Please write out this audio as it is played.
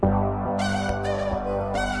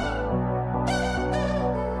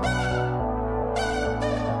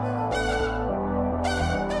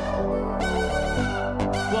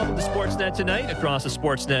Sportsnet tonight across the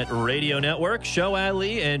Sportsnet radio network. Show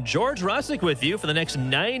Alli and George Rusic with you for the next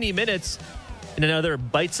 90 minutes in another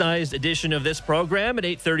bite-sized edition of this program. At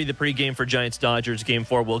 8:30, the pregame for Giants-Dodgers Game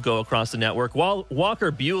 4 will go across the network. While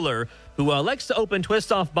Walker Buehler, who likes to open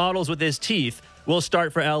twist-off bottles with his teeth, will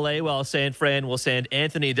start for L.A., while San Fran will send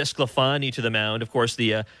Anthony DeSclafani to the mound. Of course,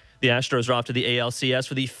 the Astros are off to the ALCS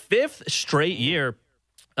for the fifth straight year.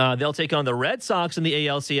 They'll take on the Red Sox in the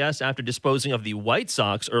ALCS after disposing of the White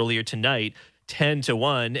Sox earlier tonight,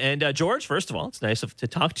 10-1. And George, first of all, it's nice to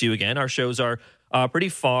talk to you again. Our shows are pretty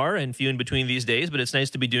far and few in between these days, but it's nice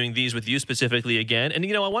to be doing these with you specifically again. And,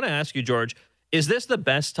 I want to ask you, George, is this the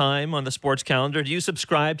best time on the sports calendar? Do you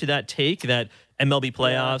subscribe to that take that MLB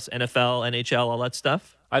playoffs, NFL, NHL, all that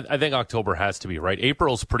stuff? I think October has to be, right?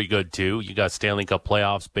 April's pretty good, too. You got Stanley Cup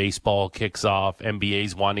playoffs, baseball kicks off,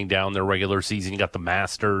 NBA's winding down their regular season. You got the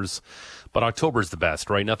Masters. But October's the best,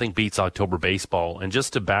 right? Nothing beats October baseball. And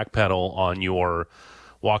just to backpedal on your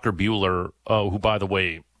Walker Buehler, who, by the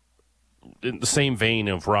way, in the same vein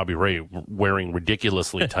of Robbie Ray, wearing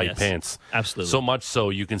ridiculously tight yes, pants. Absolutely. So much so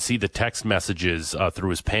you can see the text messages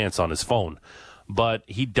through his pants on his phone. But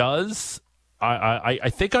he does...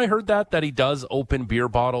 I think I heard that he does open beer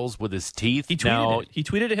bottles with his teeth. He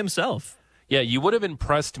tweeted it himself. Yeah, you would have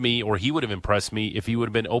impressed me, or he would have impressed me, if he would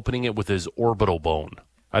have been opening it with his orbital bone.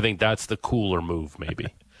 I think that's the cooler move,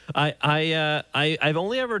 maybe. I've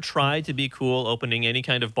only ever tried to be cool opening any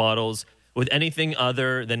kind of bottles with anything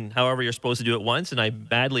other than however you're supposed to do it once, and I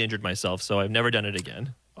badly injured myself, so I've never done it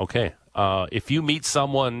again. Okay. If you meet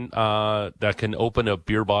someone that can open a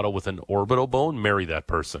beer bottle with an orbital bone, marry that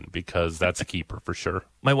person, because that's a keeper for sure.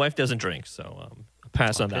 My wife doesn't drink, so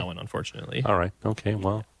pass on that one, unfortunately. All right. Okay.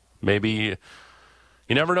 Well, maybe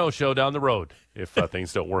you never know. Show down the road if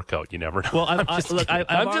things don't work out. You never know. Well, I'm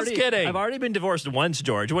just kidding. I've already been divorced once,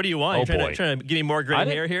 George. What do you want? Oh, You're trying to give me more gray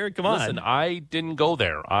hair here? Come on. Listen, I didn't go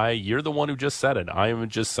there. You're the one who just said it. I am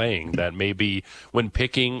just saying that maybe when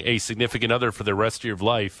picking a significant other for the rest of your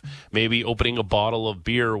life, maybe opening a bottle of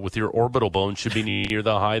beer with your orbital bone should be near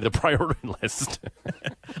the high of the priority list.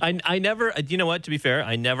 I never, you know what, to be fair,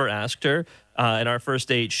 I never asked her. In our first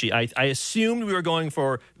date, I assumed we were going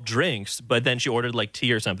for drinks, but then she ordered like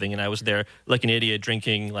tea or something, and I was there like an idiot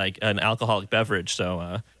drinking like an alcoholic beverage.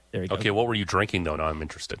 So there you go. Okay, what were you drinking though? Now I'm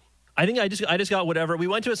interested. I think I just got whatever. We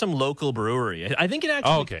went to some local brewery. I think it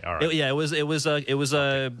actually. Oh, okay, all right.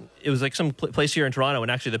 It was like some place here in Toronto, and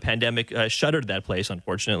actually the pandemic shuttered that place,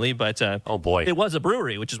 unfortunately. But oh boy, it was a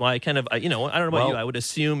brewery, which is why I kind of I don't know about you. I would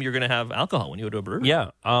assume you're going to have alcohol when you go to a brewery.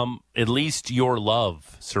 Yeah. At least your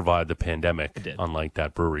love survived the pandemic. It did. Unlike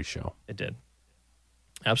that brewery show. It did.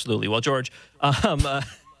 Absolutely. Well, George, I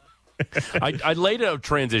laid out a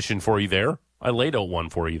transition for you there. I laid out one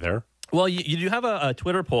for you there. Well, you do have a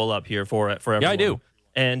Twitter poll up here for everyone. Yeah, I do.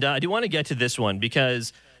 And I do want to get to this one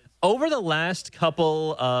because over the last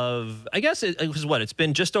couple of, I guess it's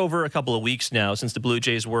been just over a couple of weeks now since the Blue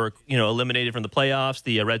Jays were, eliminated from the playoffs.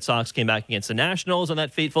 The Red Sox came back against the Nationals on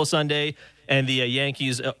that fateful Sunday, and the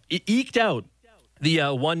Yankees eked out the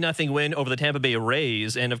 1-0 win over the Tampa Bay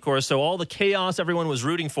Rays. And, of course, so all the chaos everyone was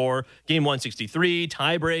rooting for, Game 163,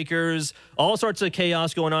 tiebreakers, all sorts of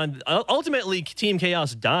chaos going on. Ultimately, Team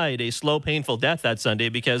Chaos died a slow, painful death that Sunday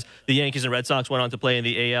because the Yankees and Red Sox went on to play in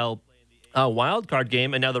the AL wildcard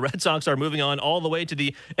game, and now the Red Sox are moving on all the way to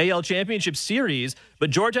the AL Championship Series. But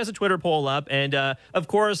George has a Twitter poll up, and of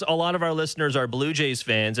course, a lot of our listeners are Blue Jays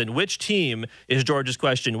fans. And which team is George's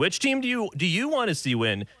question? Which team do you want to see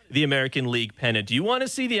win the American League pennant? Do you want to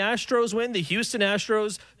see the Astros win, the Houston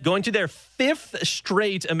Astros going to their fifth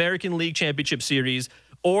straight American League Championship Series,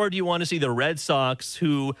 or do you want to see the Red Sox,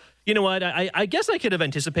 who, you know what, I guess I could have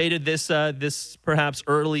anticipated this perhaps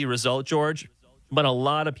early result, George. But a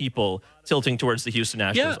lot of people tilting towards the Houston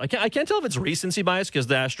Astros. Yeah. I can't tell if it's recency bias because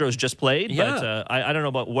the Astros just played, but I don't know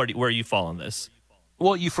about where you fall on this.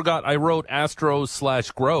 Well, you forgot I wrote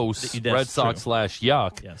Astros/gross, Red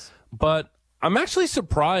Sox/yuck. Yes. But I'm actually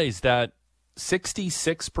surprised that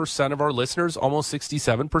 66% of our listeners, almost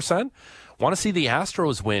 67%, want to see the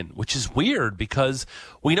Astros win, which is weird because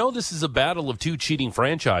we know this is a battle of two cheating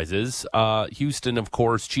franchises. Houston, of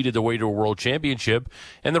course, cheated their way to a world championship,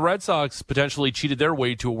 and the Red Sox potentially cheated their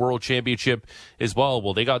way to a world championship as well.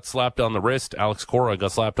 Well, they got slapped on the wrist. Alex Cora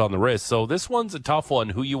got slapped on the wrist. So this one's a tough one,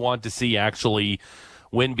 who you want to see actually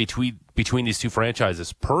win between these two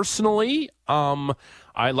franchises. Personally,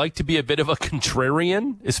 I like to be a bit of a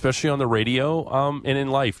contrarian, especially on the radio and in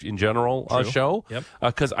life in general show. Yep.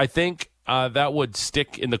 Because I think that would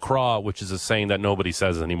stick in the craw, which is a saying that nobody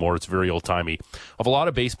says anymore. It's very old-timey. Of a lot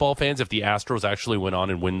of baseball fans, if the Astros actually went on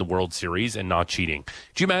and win the World Series and not cheating.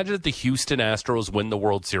 Do you imagine if the Houston Astros win the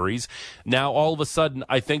World Series? Now, all of a sudden,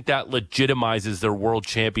 I think that legitimizes their World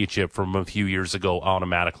Championship from a few years ago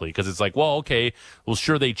automatically. Because it's like, well, okay, well,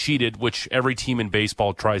 sure, they cheated, which every team in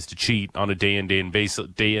baseball tries to cheat on a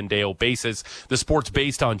day-in-day-out basis. The sport's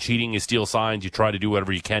based on cheating. You steal signs. You try to do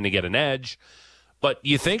whatever you can to get an edge. But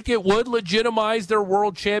you think it would legitimize their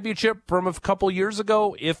World Championship from a couple years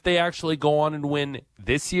ago if they actually go on and win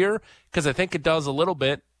this year? Because I think it does a little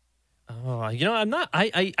bit. Oh, I'm not.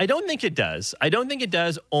 I don't think it does. I don't think it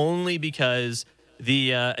does only because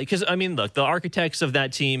because look, the architects of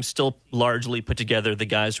that team still largely put together the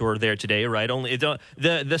guys who are there today, right? Only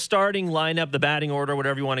the starting lineup, the batting order,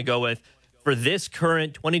 whatever you want to go with, for this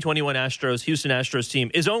current 2021 Houston Astros team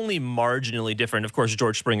is only marginally different. Of course,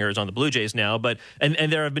 George Springer is on the Blue Jays now, but and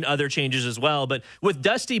there have been other changes as well. But with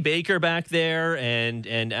Dusty Baker back there and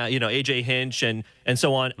AJ Hinch and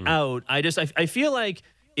so on out, I feel like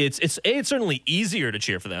it's certainly easier to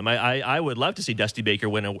cheer for them. I would love to see Dusty Baker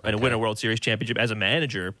win a World Series championship as a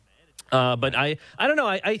manager. But I don't know.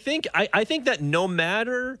 I think that no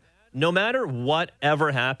matter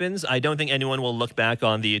whatever happens, I don't think anyone will look back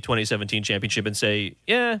on the 2017 championship and say,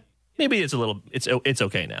 yeah, maybe it's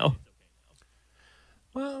okay now.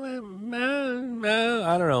 Well,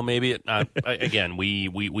 I don't know. Maybe again,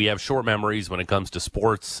 we have short memories when it comes to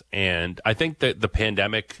sports, and I think that the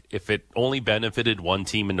pandemic, if it only benefited one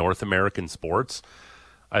team in North American sports,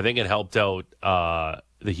 I think it helped out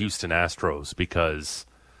the Houston Astros because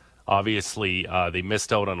obviously they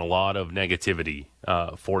missed out on a lot of negativity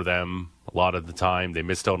for them a lot of the time. They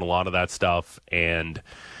missed out on a lot of that stuff, and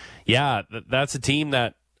yeah, that's a team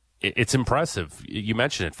that it's impressive. You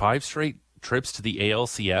mentioned it, 5 straight trips to the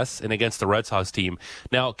ALCS and against the Red Sox team.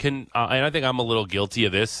 Now, and I think I'm a little guilty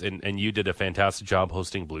of this, and you did a fantastic job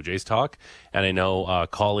hosting Blue Jays Talk, and I know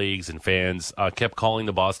colleagues and fans kept calling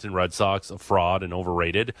the Boston Red Sox a fraud and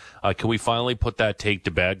overrated. Can we finally put that take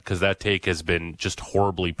to bed? Because that take has been just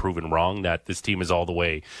horribly proven wrong, that this team is all the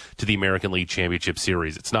way to the American League Championship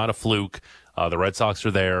Series. It's not a fluke. The Red Sox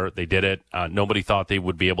are there. They did it. Nobody thought they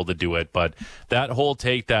would be able to do it. But that whole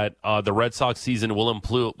take that the Red Sox season will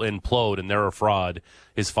implode and they're a fraud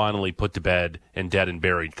is finally put to bed and dead and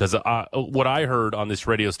buried. Because what I heard on this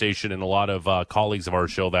radio station and a lot of colleagues of our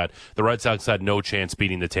show, that the Red Sox had no chance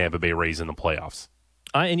beating the Tampa Bay Rays in the playoffs.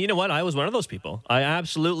 And you know what? I was one of those people. I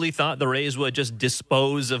absolutely thought the Rays would just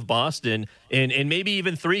dispose of Boston in maybe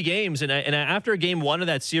even 3 games. And after game 1 of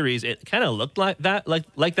that series, it kind of looked like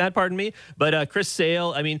that. Pardon me. But Chris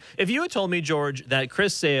Sale. I mean, if you had told me, George, that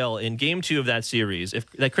Chris Sale in game 2 of that series,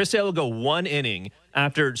 that Chris Sale would go 1 inning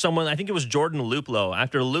after someone, I think it was Jordan Luplow,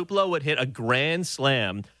 after Luplow would hit a grand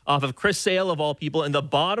slam off of Chris Sale of all people in the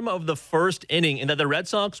bottom of the 1st inning, and that the Red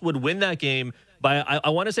Sox would win that game by, I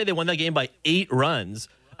want to say they won that game by 8 runs.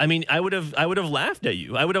 I mean, I would have laughed at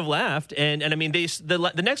you. I would have laughed. And I mean,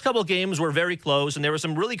 the next couple of games were very close, and there were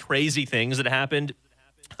some really crazy things that happened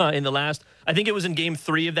in the last. I think it was in game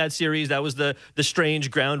 3 of that series. That was the strange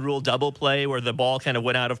ground rule double play where the ball kind of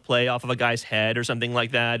went out of play off of a guy's head or something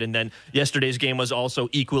like that. And then yesterday's game was also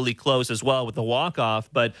equally close as well with the walk-off.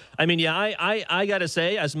 But, I mean, yeah, I got to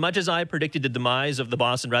say, as much as I predicted the demise of the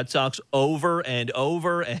Boston Red Sox over and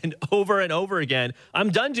over and over and over again, I'm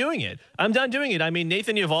done doing it. I mean,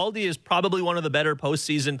 Nathan Eovaldi is probably one of the better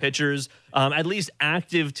postseason pitchers, at least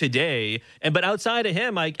active today. But outside of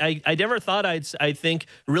him, I never thought I'd think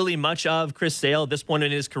really much of Chris Sale at this point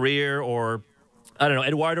in his career, or I don't know,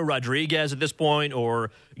 Eduardo Rodriguez at this point, or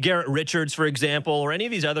Garrett Richards, for example, or any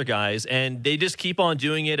of these other guys. And they just keep on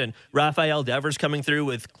doing it. And Rafael Devers coming through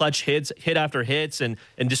with clutch hit after hits. And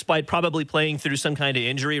despite probably playing through some kind of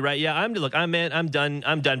injury, right? Yeah, I'm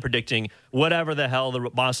done predicting whatever the hell the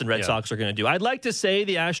Boston Red Sox are going to do. I'd like to say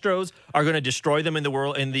the Astros are going to destroy them in the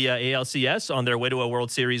ALCS on their way to a World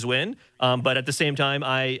Series win. But at the same time,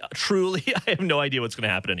 I have no idea what's going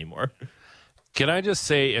to happen anymore. Can I just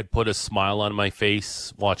say it put a smile on my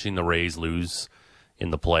face watching the Rays lose in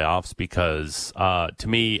the playoffs? Because to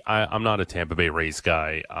me, I'm not a Tampa Bay Rays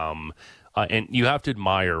guy. And you have to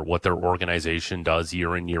admire what their organization does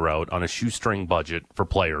year in, year out on a shoestring budget for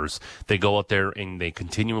players. They go out there and they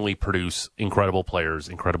continually produce incredible players,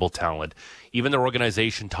 incredible talent. Even their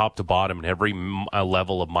organization, top to bottom, in every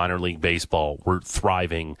level of minor league baseball, were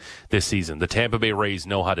thriving this season. The Tampa Bay Rays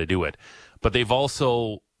know how to do it. But they've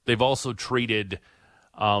also treated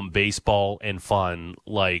baseball and fun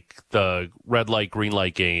like the red light, green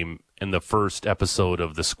light game in the first episode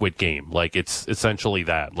of the Squid Game. Like, it's essentially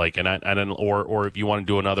that. Like, or if you want to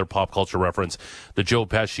do another pop culture reference, the Joe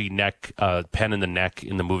Pesci pen in the neck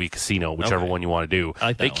in the movie Casino, whichever one you want to do.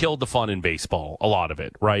 They killed the fun in baseball, a lot of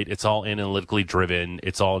it, right? It's all analytically driven.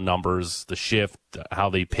 It's all numbers, the shift, how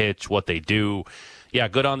they pitch, what they do. Yeah,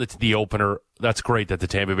 good on the opener. That's great that the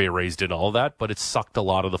Tampa Bay Rays did all of that, but it sucked a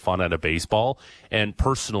lot of the fun out of baseball. And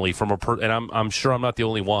personally, and I'm sure I'm not the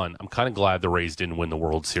only one, I'm kind of glad the Rays didn't win the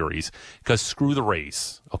World Series, because screw the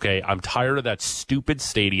Rays. Okay, I'm tired of that stupid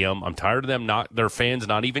stadium. I'm tired of their fans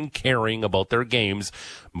not even caring about their games.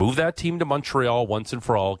 Move that team to Montreal once and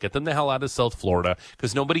for all. Get them the hell out of South Florida,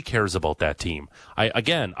 because nobody cares about that team. I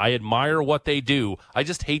admire what they do. I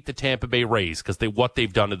just hate the Tampa Bay Rays because what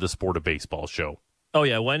they've done to the sport of baseball show. Oh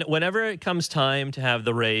yeah, whenever it comes time to have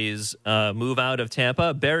the Rays move out of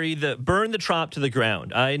Tampa, burn the Trop to the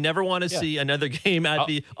ground. I never want to see another game at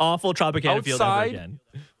the awful Tropicana Field ever again.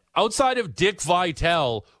 Outside of Dick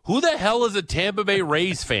Vitale, who the hell is a Tampa Bay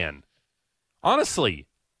Rays fan? Honestly,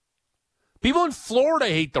 people in Florida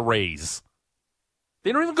hate the Rays.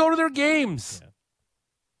 They don't even go to their games. Yeah.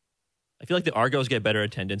 I feel like the Argos get better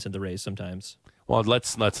attendance than the Rays sometimes. Well,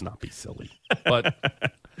 let's not be silly. But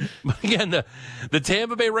again, the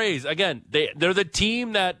Tampa Bay Rays, again, they're the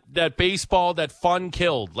team that baseball, that fun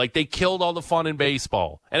killed. Like, they killed all the fun in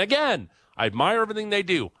baseball. And again, I admire everything they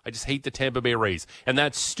do. I just hate the Tampa Bay Rays. And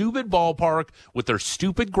that stupid ballpark with their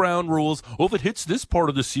stupid ground rules. Oh, if it hits this part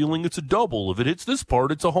of the ceiling, it's a double. If it hits this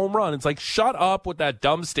part, it's a home run. It's like, shut up with that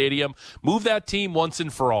dumb stadium. Move that team once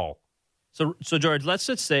and for all. So George, let's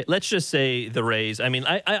just say the Rays. I mean,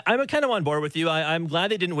 I'm kind of on board with you. I'm glad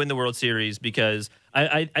they didn't win the World Series, because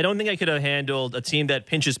I don't think I could have handled a team that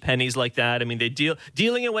pinches pennies like that. I mean, they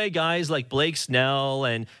dealing away guys like Blake Snell,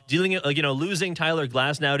 and losing Tyler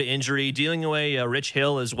Glasnow to injury, dealing away Rich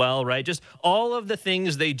Hill as well, right? Just all of the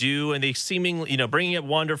things they do, and they seemingly, bringing up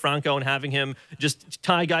Wander Franco and having him just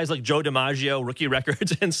tie guys like Joe DiMaggio, rookie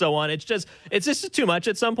records, and so on. It's just too much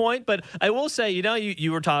at some point. But I will say,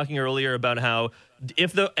 you were talking earlier about how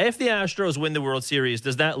if the Astros win the World Series,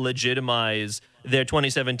 does that legitimize their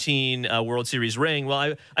 2017 World Series ring?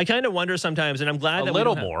 Well, I kind of wonder sometimes, and I'm glad that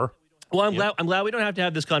more. Well, I'm glad we don't have to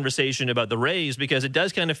have this conversation about the Rays, because it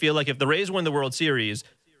does kind of feel like if the Rays win the World Series,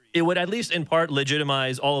 it would at least in part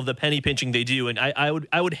legitimize all of the penny pinching they do. And I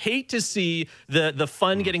would hate to see the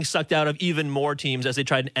fun getting sucked out of even more teams as they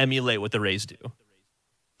try to emulate what the Rays do.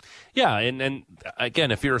 Yeah, and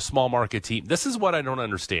again, if you're a small market team, this is what I don't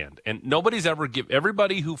understand. And nobody's ever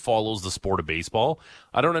everybody who follows the sport of baseball,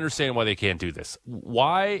 I don't understand why they can't do this.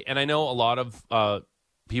 Why? And I know a lot of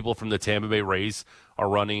people from the Tampa Bay Rays are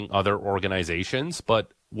running other organizations,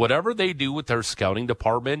 but whatever they do with their scouting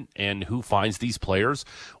department and who finds these players,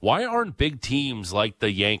 why aren't big teams like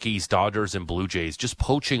the Yankees, Dodgers, and Blue Jays just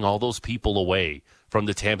poaching all those people away from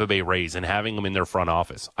the Tampa Bay Rays and having them in their front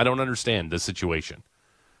office? I don't understand this situation.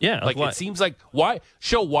 Yeah, like it seems like why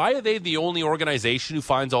are they the only organization who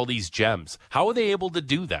finds all these gems? How are they able to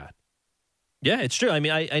do that? Yeah, it's true. I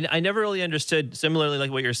mean, I never really understood, similarly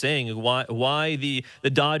like what you're saying, why the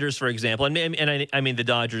Dodgers, for example, and I mean the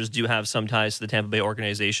Dodgers do have some ties to the Tampa Bay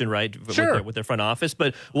organization, right? Sure. With their front office,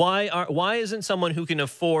 but why isn't someone who can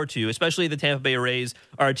afford to, especially the Tampa Bay Rays,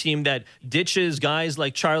 are a team that ditches guys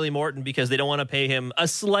like Charlie Morton because they don't want to pay him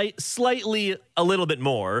slightly a little bit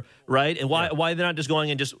more, right? And why they're not just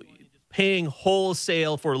going and just paying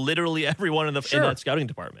wholesale for literally everyone in that scouting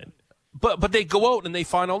department? But they go out and they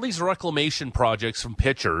find all these reclamation projects from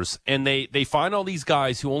pitchers, and they find all these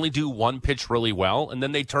guys who only do one pitch really well, and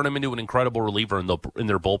then they turn them into an incredible reliever in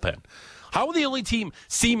their bullpen. How are the only team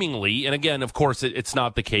seemingly, and again, of course, it's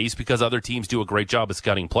not the case because other teams do a great job of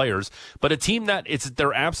scouting players, but a team that it's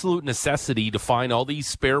their absolute necessity to find all these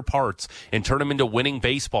spare parts and turn them into winning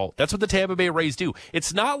baseball. That's what the Tampa Bay Rays do.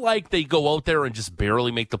 It's not like they go out there and just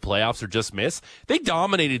barely make the playoffs or just miss. They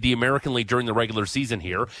dominated the American League during the regular season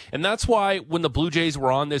here, and that's why when the Blue Jays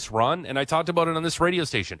were on this run, and I talked about it on this radio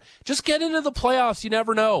station, just get into the playoffs. You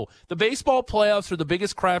never know. The baseball playoffs are the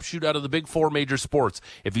biggest crapshoot out of the big four major sports.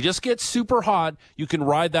 If you just get super hot, you can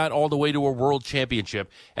ride that all the way to a world championship.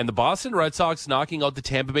 And the Boston Red Sox knocking out the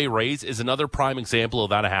Tampa Bay Rays is another prime example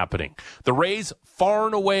of that happening. The Rays far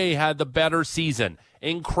and away had the better season.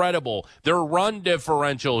 Incredible. Their run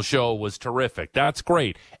differential show was terrific. That's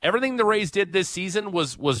great. Everything the Rays did this season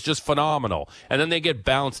was just phenomenal. And then they get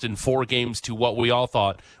bounced in 4 games to what we all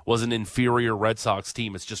thought was an inferior Red Sox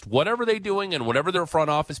team. It's just whatever they're doing and whatever their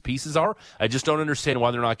front office pieces are, I just don't understand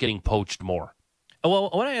why they're not getting poached more.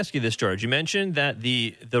 Well, I want to ask you this, George. You mentioned that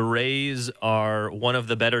the Rays are one of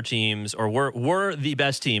the better teams, or were the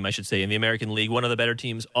best team, I should say, in the American League, one of the better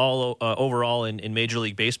teams overall in Major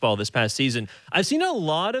League Baseball this past season. I've seen a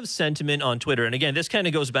lot of sentiment on Twitter, and again, this kind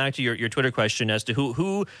of goes back to your Twitter question as to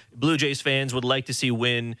who Blue Jays fans would like to see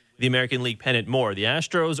win the American League pennant more, the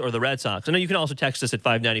Astros or the Red Sox. I know you can also text us at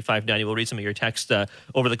 590-590. We'll read some of your text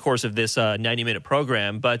over the course of this 90-minute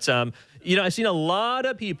program, but I've seen a lot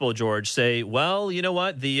of people, George, say, well, you know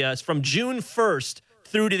what? From June 1st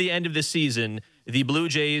through to the end of the season, the Blue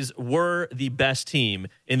Jays were the best team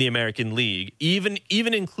in the American League, even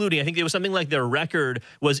including, I think there was something like their record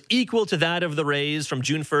was equal to that of the Rays from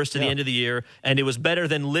June 1st to the end of the year, and it was better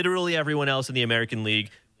than literally everyone else in the American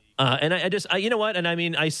League. And I you know what? And I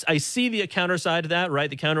mean, I see the counter side of that, right?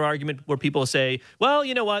 The counter argument where people say, well,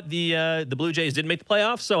 you know what? The Blue Jays didn't make the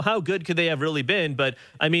playoffs, so how good could they have really been? But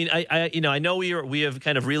I mean, I know we have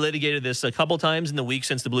kind of relitigated this a couple times in the week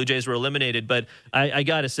since the Blue Jays were eliminated, but I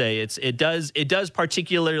got to say it does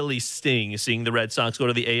particularly sting seeing the Red Sox go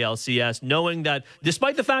to the ALCS, knowing that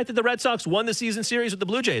despite the fact that the Red Sox won the season series with the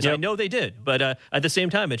Blue Jays, I know they did, but at the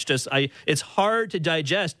same time, it's hard to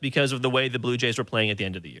digest because of the way the Blue Jays were playing at the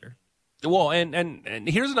end of the year. Well, and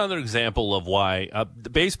here's another example of why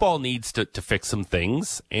the baseball needs to fix some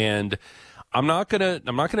things. And I'm not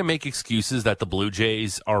gonna make excuses that the Blue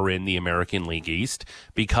Jays are in the American League East,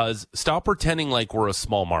 because stop pretending like we're a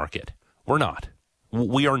small market. We're not.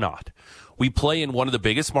 We are not. We play in one of the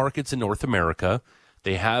biggest markets in North America.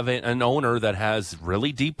 They have an owner that has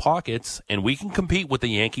really deep pockets, and we can compete with the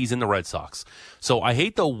Yankees and the Red Sox. So I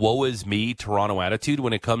hate the woe is me Toronto attitude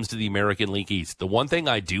when it comes to the American League East. The one thing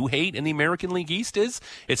I do hate in the American League East is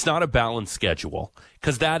it's not a balanced schedule,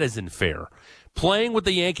 because that isn't fair. Playing with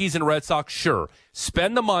the Yankees and Red Sox, sure.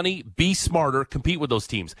 Spend the money, be smarter, compete with those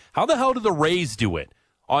teams. How the hell do the Rays do it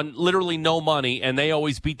on literally no money, and they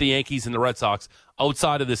always beat the Yankees and the Red Sox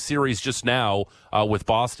outside of this series just now with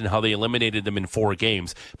Boston, how they eliminated them in 4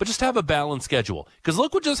 games? But just have a balanced schedule. Because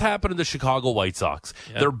look what just happened to the Chicago White Sox.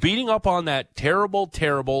 Yep. They're beating up on that terrible,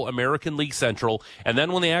 terrible American League Central, and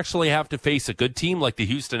then when they actually have to face a good team like the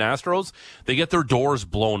Houston Astros, they get their doors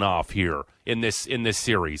blown off here in this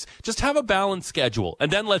series. Just have a balanced schedule,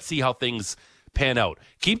 and then let's see how things pan out.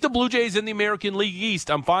 Keep the Blue Jays in the American League East.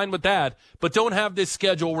 I'm fine with that. But don't have this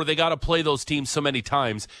schedule where they got to play those teams so many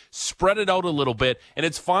times. Spread it out a little bit. And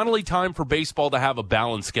it's finally time for baseball to have a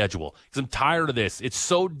balanced schedule. Because I'm tired of this. It's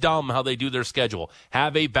so dumb how they do their schedule.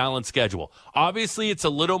 Have a balanced schedule. Obviously, it's a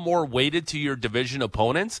little more weighted to your division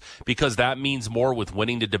opponents because that means more with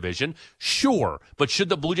winning the division. Sure. But should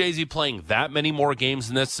the Blue Jays be playing that many more games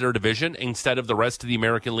in their division instead of the rest of the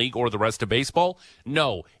American League or the rest of baseball?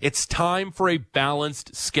 No. It's time for a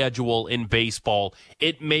balanced schedule in baseball.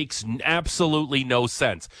 It makes absolutely no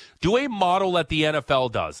sense. Do a model that the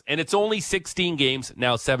NFL does, and it's only 16 games,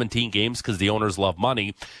 now 17 games because the owners love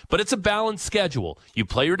money, but it's a balanced schedule. You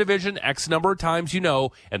play your division X number of times,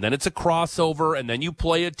 and then it's a crossover, and then you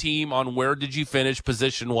play a team on where did you finish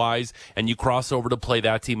position-wise, and you cross over to play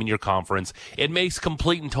that team in your conference. It makes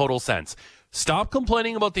complete and total sense. Stop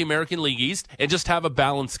complaining about the American League East and just have a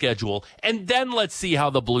balanced schedule, and then let's see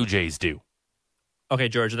how the Blue Jays do. Okay,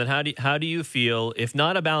 George, then how do you feel if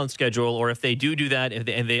not a balanced schedule, or if they do that,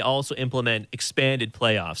 and they also implement expanded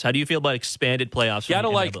playoffs? How do you feel about expanded playoffs from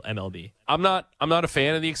MLB? I'm not a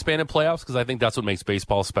fan of the expanded playoffs because I think that's what makes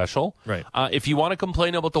baseball special. Right. If you want to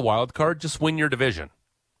complain about the wild card, just win your division.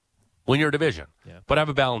 But have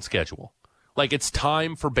a balanced schedule. Like, it's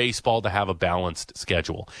time for baseball to have a balanced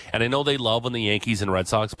schedule. And I know they love when the Yankees and Red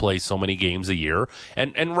Sox play so many games a year.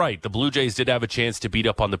 And right, the Blue Jays did have a chance to beat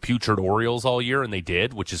up on the putrid Orioles all year, and they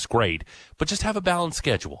did, which is great. But just have a balanced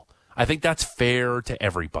schedule. I think that's fair to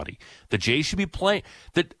everybody. The Jays should be playing.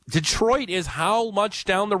 Detroit is how much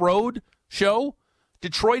down the road, show?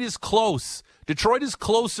 Detroit is close. Detroit is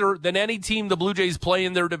closer than any team the Blue Jays play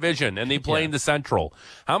in their division, and they play in the Central.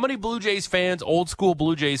 How many Blue Jays fans, old school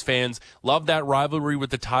Blue Jays fans, love that rivalry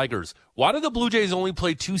with the Tigers? Why do the Blue Jays only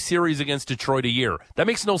play 2 series against Detroit a year? That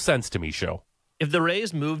makes no sense to me, Show. If the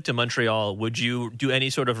Rays moved to Montreal, would you do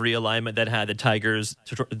any sort of realignment that had the Tigers,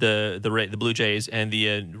 the Blue Jays, and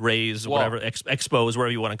the Rays, whatever, Expos,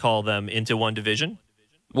 whatever you want to call them, into one division?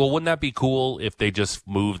 Well, wouldn't that be cool if they just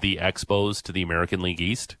moved the Expos to the American League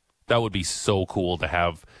East? That would be so cool to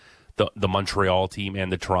have the Montreal team and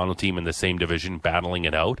the Toronto team in the same division battling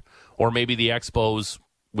it out. Or maybe the Expos,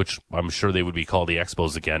 which I'm sure they would be called the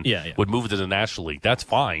Expos again, would move to the National League. That's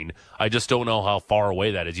fine. I just don't know how far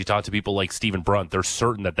away that is. You talk to people like Stephen Brunt, they're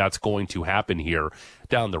certain that that's going to happen here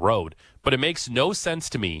down the road. But it makes no sense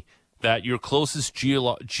to me that your closest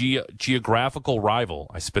geographical rival,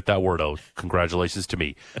 I spit that word out, congratulations to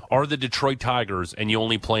me, are the Detroit Tigers, and you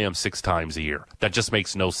only play them 6 times a year. That just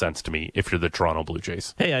makes no sense to me if you're the Toronto Blue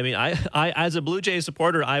Jays. Hey, I mean, I as a Blue Jays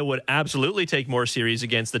supporter, I would absolutely take more series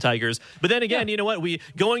against the Tigers. But then again, you know what?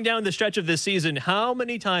 Going down the stretch of this season, how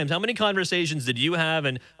many conversations did you have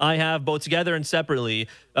and I have, both together and separately,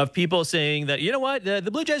 of people saying that, you know what, the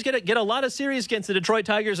Blue Jays get a lot of series against the Detroit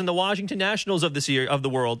Tigers and the Washington Nationals of the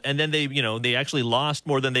world, and then they actually lost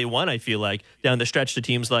more than they won, I feel like, down the stretch to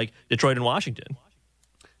teams like Detroit and Washington.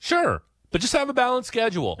 Sure, but just have a balanced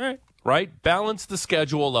schedule. All right. Right? Balance the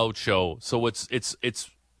schedule out, show. So it's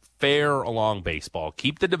fair along baseball.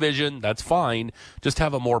 Keep the division, that's fine. Just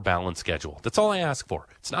have a more balanced schedule. That's all I ask for.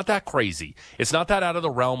 It's not that crazy. It's not that out of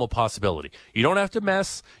the realm of possibility. You don't have to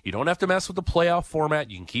mess with the playoff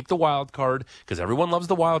format. You can keep the wild card because everyone loves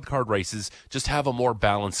the wild card races. Just have a more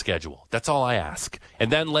balanced schedule. That's all I ask.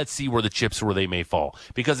 And then let's see where the chips where they may fall.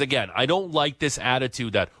 Because again, I don't like this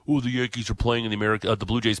attitude that the Yankees are playing in the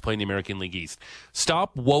Blue Jays playing the American League East.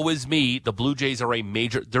 Stop. Woe is me. The Blue Jays are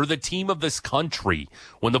they're the team of this country.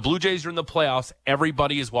 When the Blue Jays are in the playoffs,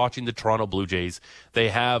 everybody is watching the Toronto Blue Jays. They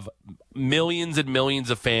have millions and millions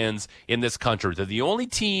of fans in this country. They're the only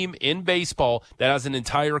team in baseball that has an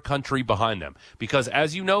entire country behind them. Because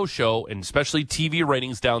as you know, show, and especially TV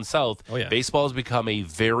ratings down south, baseball has become a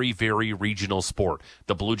very, very regional sport.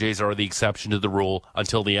 The Blue Jays are the exception to the rule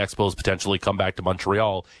until the Expos potentially come back to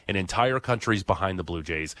Montreal. An entire country's behind the Blue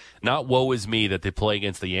Jays. Not woe is me that they play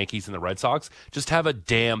against the Yankees and the Red Sox. Just have a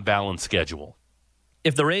damn balanced schedule.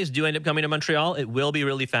 If the Rays do end up coming to Montreal, it will be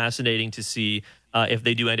really fascinating to see if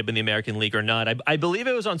they do end up in the American League or not. I believe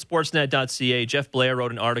it was on Sportsnet.ca. Jeff Blair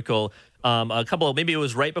wrote an article maybe it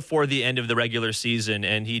was right before the end of the regular season,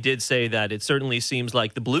 and he did say that it certainly seems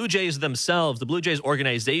like the Blue Jays themselves, the Blue Jays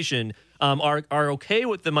organization, are okay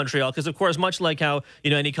with the Montreal, because of course, much like how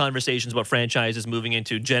any conversations about franchises moving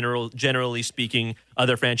into generally speaking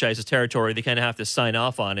other franchises territory, they kind of have to sign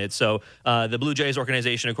off on it. So the Blue Jays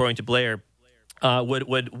organization, according to Blair,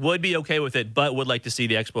 would be okay with it, but would like to see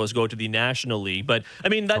the Expos go to the National League. But I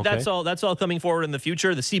mean, that's all coming forward in the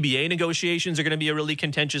future. The CBA negotiations are going to be a really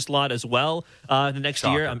contentious lot as well the next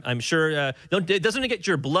year. I'm sure. Doesn't it get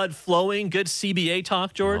your blood flowing? Good CBA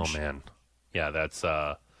talk, George. Oh man, yeah, that's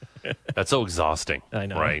so exhausting. I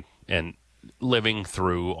know, right? And living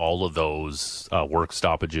through all of those work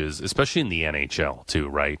stoppages, especially in the NHL too,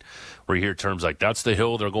 right? Where you hear terms like that's the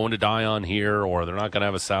hill they're going to die on here, or they're not going to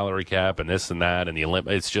have a salary cap and this and that, and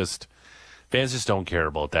it's just fans just don't care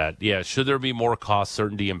about that. Yeah, should there be more cost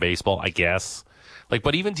certainty in baseball? I guess.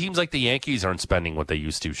 But even teams like the Yankees aren't spending what they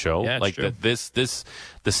used to. Show yeah, the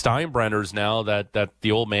Steinbrenners, now that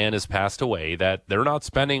the old man has passed away, that they're not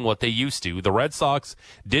spending what they used to. The Red Sox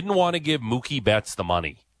didn't want to give Mookie Betts the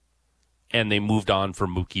money, and they moved on for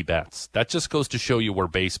Mookie Betts. That just goes to show you where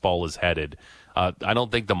baseball is headed. I don't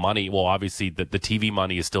think the money, obviously the TV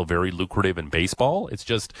money is still very lucrative in baseball. It's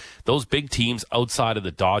just those big teams outside of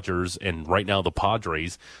the Dodgers and right now the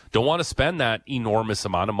Padres don't want to spend that enormous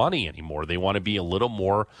amount of money anymore. They want to be a little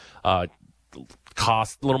more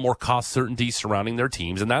cost certainty surrounding their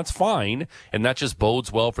teams, and that's fine. And that just bodes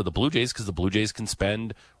well for the Blue Jays, because the Blue Jays can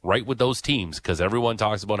spend right with those teams, because everyone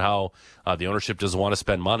talks about how the ownership doesn't want to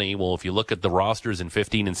spend money. Well, if you look at the rosters in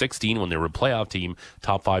 15 and 16 when they were a playoff team,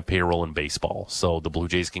 top 5 payroll in baseball. So the Blue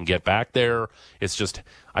Jays can get back there. It's just,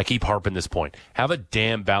 I keep harping this point. Have a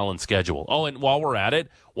damn balanced schedule. Oh, and while we're at it,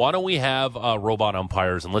 why don't we have robot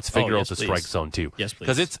umpires, and let's figure out the strike zone too. Yes, please.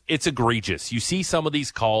 Because it's egregious. You see some of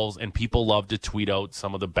these calls, and people love to tweet out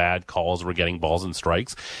some of the bad calls we're getting, balls and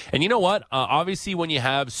strikes. And you know what? Obviously, when you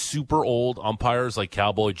have super old umpires like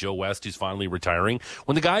Cowboy Joe West, who's finally retiring,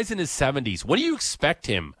 when the guy's in his 70s, what do you expect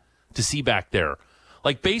him to see back there?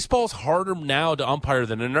 Baseball's harder now to umpire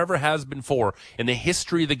than it ever has been before in the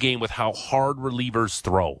history of the game, with how hard relievers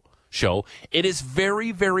throw. It is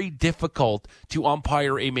very, very difficult to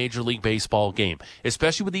umpire a Major League Baseball game,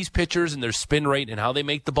 especially with these pitchers and their spin rate and how they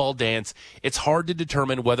make the ball dance. It's hard to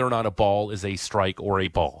determine whether or not a ball is a strike or a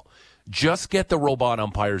ball. Just get the robot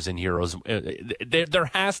umpires in here. There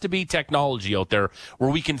has to be technology out there where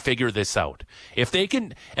we can figure this out. If they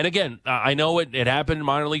can, and again, I know it happened in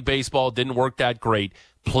minor league baseball, it didn't work that great.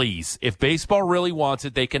 Please, if baseball really wants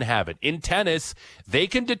it, they can have it. In tennis, they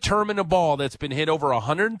can determine a ball that's been hit over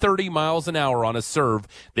 130 miles an hour on a serve.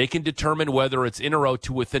 They can determine whether it's in or out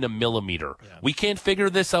to within a millimeter. Yeah. We can't figure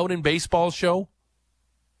this out in baseball, show?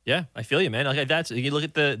 Yeah, I feel you, man. Like that's you look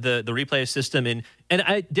at the replay system and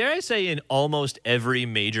I dare I say in almost every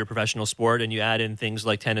major professional sport, and you add in things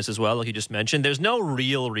like tennis as well, like you just mentioned. There's no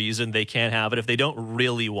real reason they can't have it if they don't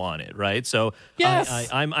really want it, right? So Yes.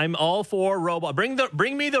 I'm all for robot.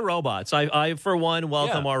 Bring me the robots. I for one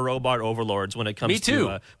welcome our robot overlords when it comes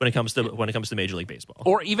to when it comes to Major League Baseball.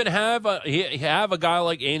 Or even have a guy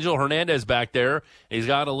like Angel Hernandez back there. He's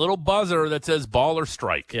got a little buzzer that says ball or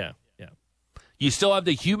strike. Yeah. You still have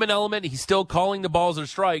the human element. He's still calling the balls or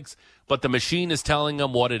strikes, but the machine is telling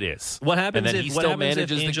him what it is. What happens and then if he still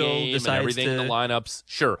manages the game and everything, the lineups.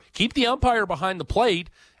 Sure. Keep the umpire behind the plate,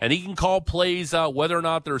 and he can call plays whether or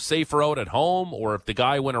not they're safe or out at home, or if the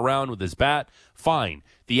guy went around with his bat, fine.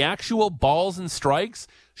 The actual balls and strikes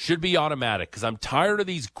should be automatic because I'm tired of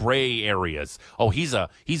these gray areas. Oh, he's a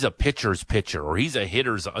pitcher's pitcher, or he's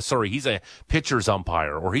a pitcher's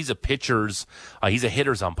umpire, or he's a hitter's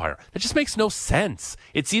umpire. That just makes no sense.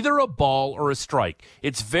 It's either a ball or a strike.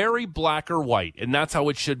 It's very black or white, and that's how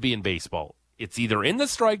it should be in baseball. It's either in the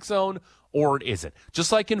strike zone or it isn't.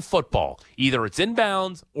 Just like in football, either it's in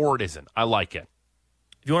bounds or it isn't. I like it.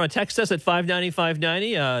 If you want to text us at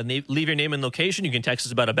 590-590, leave your name and location. You can text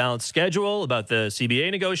us about a balanced schedule, about the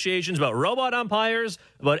CBA negotiations, about robot umpires,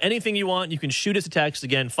 about anything you want. You can shoot us a text.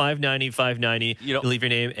 Again, 590-590. Leave your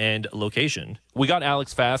name and location. We got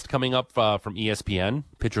Alex Fast coming up from ESPN,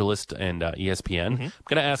 PitcherList and ESPN. Mm-hmm. I'm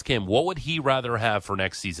going to ask him, what would he rather have for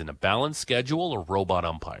next season, a balanced schedule or robot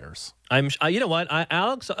umpires? You know what?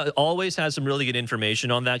 Alex always has some really good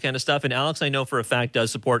information on that kind of stuff. And Alex, I know for a fact,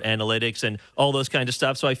 does support analytics and all those kind of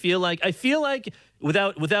stuff. So I feel like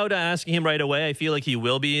without asking him right away, I feel like he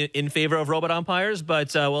will be in favor of robot umpires.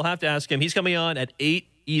 But we'll have to ask him. He's coming on at 8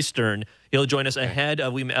 Eastern. He'll join us ahead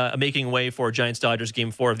of making way for Giants-Dodgers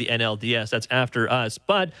Game 4 of the NLDS. That's after us.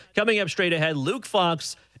 But coming up straight ahead, Luke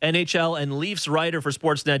Fox, NHL and Leafs writer for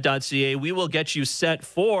Sportsnet.ca. We will get you set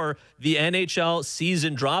for the NHL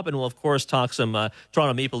season drop, and we'll, of course, talk some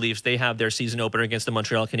Toronto Maple Leafs. They have their season opener against the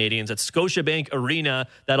Montreal Canadiens at Scotiabank Arena.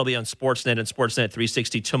 That'll be on Sportsnet and Sportsnet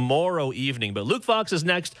 360 tomorrow evening. But Luke Fox is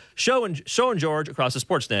next. Show and George across the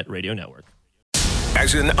Sportsnet radio network.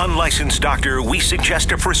 As an unlicensed doctor, we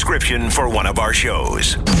suggest a prescription for one of our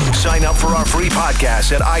shows. Sign up for our free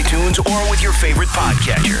podcast at iTunes or with your favorite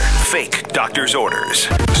podcatcher. Fake doctor's orders.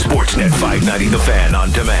 Sportsnet 590 The Fan on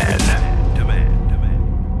demand.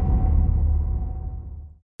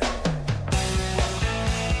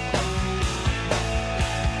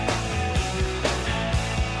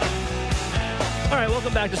 All right,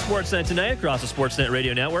 welcome back to Sportsnet tonight across the Sportsnet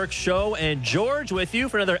radio network. Show and George with you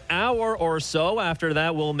for another hour or so. After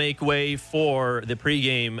that, we'll make way for the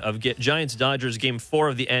pregame of Giants-Dodgers Game 4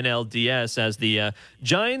 of the NLDS as the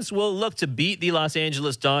Giants will look to beat the Los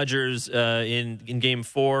Angeles Dodgers in Game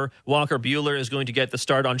 4. Walker Buehler is going to get the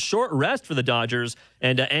start on short rest for the Dodgers,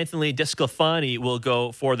 and Anthony DeSclafani will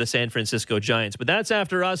go for the San Francisco Giants. But that's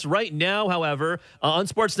after us. Right now, however, on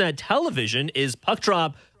Sportsnet television is Puck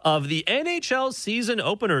Drop of the NHL season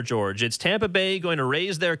opener, George. It's Tampa Bay going to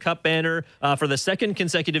raise their cup banner for the second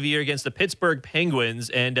consecutive year against the Pittsburgh Penguins.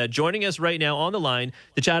 And joining us right now on the line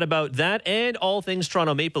to chat about that and all things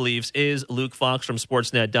Toronto Maple Leafs is Luke Fox from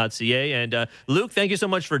Sportsnet.ca. And Luke, thank you so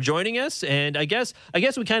much for joining us. And I guess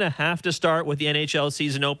we kind of have to start with the NHL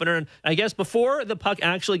season opener. And I guess before the puck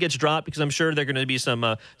actually gets dropped, because I'm sure there are going to be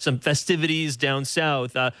some festivities down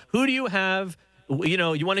south, who do you have?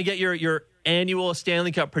 You want to get your annual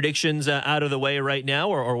Stanley Cup predictions out of the way right now,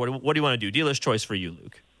 or what do you want to do? Dealer's choice for you,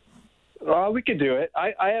 Luke. We could do it.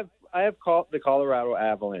 I have the Colorado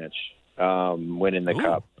Avalanche winning the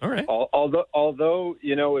Cup. All right. Although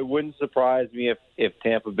it wouldn't surprise me if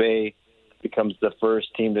Tampa Bay becomes the first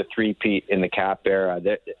team to three-peat in the Cap era.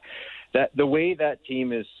 That the way that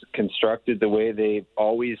team is constructed, the way they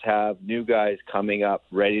always have new guys coming up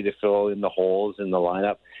ready to fill in the holes in the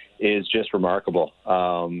lineup, is just remarkable.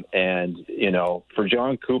 And for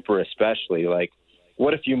John Cooper especially,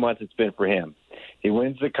 what a few months it's been for him. He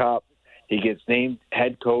wins the Cup. He gets named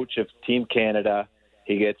head coach of Team Canada.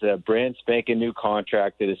 He gets a brand spanking new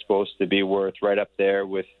contract that is supposed to be worth right up there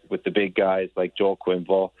with the big guys like Joel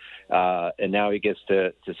Quenneville. And now he gets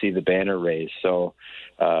to see the banner raised. So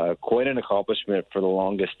quite an accomplishment for the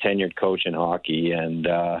longest tenured coach in hockey. And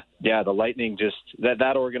the Lightning, just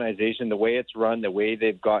that organization, the way it's run, the way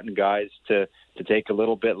they've gotten guys to take a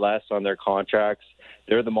little bit less on their contracts,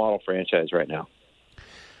 they're the model franchise right now.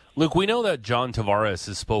 Luke, we know that John Tavares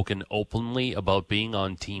has spoken openly about being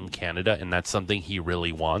on Team Canada, and that's something he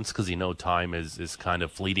really wants because time is kind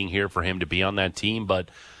of fleeting here for him to be on that team. But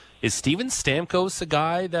is Steven Stamkos a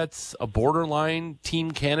guy that's a borderline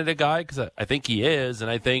Team Canada guy? Because I think he is,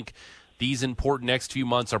 and I think these important next few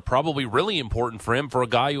months are probably really important for him, for a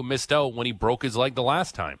guy who missed out when he broke his leg the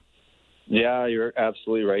last time. Yeah, you're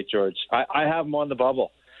absolutely right, George. I have him on the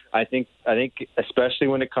bubble. I think especially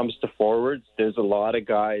when it comes to forwards, there's a lot of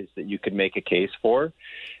guys that you could make a case for.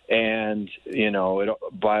 And,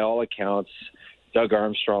 by all accounts, Doug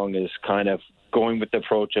Armstrong is kind of going with the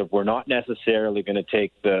approach of we're not necessarily going to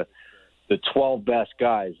take the 12 best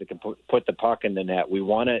guys that can put the puck in the net. We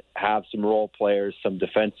want to have some role players, some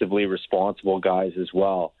defensively responsible guys as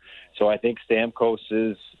well. So I think Stamkos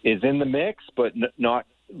is in the mix, but not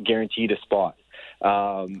guaranteed a spot.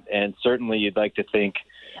 And certainly you'd like to think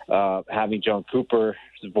having John Cooper's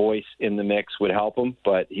voice in the mix would help him,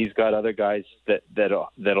 but he's got other guys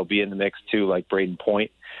that'll be in the mix too, like Braden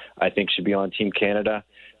Point, I think should be on Team Canada.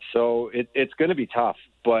 So it's going to be tough,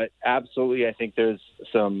 but absolutely I think there's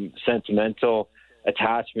some sentimental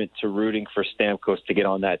attachment to rooting for Stamkos to get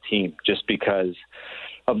on that team just because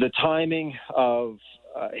of the timing of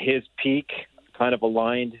his peak kind of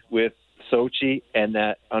aligned with Sochi and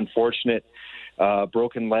that unfortunate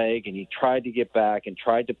broken leg, and he tried to get back and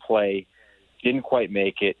tried to play, didn't quite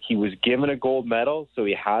make it. He was given a gold medal, so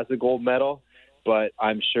he has a gold medal, but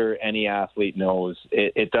I'm sure any athlete knows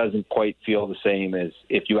it doesn't quite feel the same as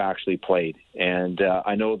if you actually played. And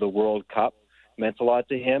I know the World Cup meant a lot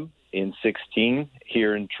to him in 2016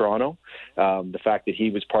 here in Toronto, the fact that he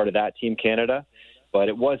was part of that Team Canada, but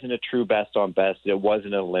it wasn't a true best on best. It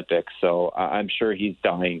wasn't an Olympics, so I'm sure he's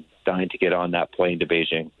dying to get on that plane to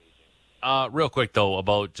Beijing. Real quick, though,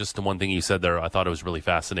 about just the one thing you said there, I thought it was really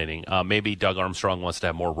fascinating. Maybe Doug Armstrong wants to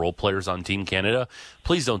have more role players on Team Canada.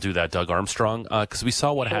 Please don't do that, Doug Armstrong, because we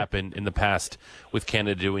saw what happened in the past with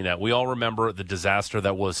Canada doing that. We all remember the disaster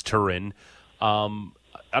that was Turin.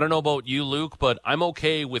 I don't know about you, Luke, but I'm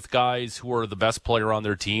okay with guys who are the best player on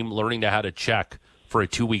their team learning how to check for a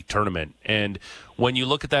 2-week tournament. And when you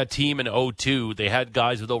look at that team in 2002, they had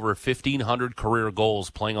guys with over 1,500 career goals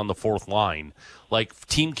playing on the fourth line. Like,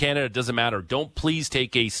 Team Canada, doesn't matter. Don't please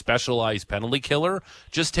take a specialized penalty killer.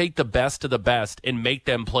 Just take the best of the best and make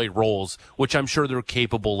them play roles, which I'm sure they're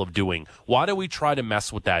capable of doing. Why do we try to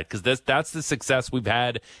mess with that? Because that's the success we've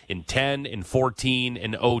had in 10, in 14,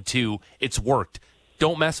 in 2002. It's worked.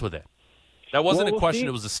 Don't mess with it. That wasn't a question.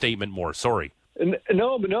 It was a statement more. Sorry.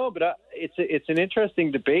 No, but it's an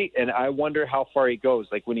interesting debate, and I wonder how far he goes.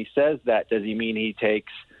 Like, when he says that, does he mean he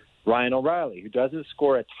takes Ryan O'Reilly, who doesn't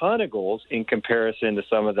score a ton of goals in comparison to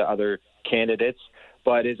some of the other candidates,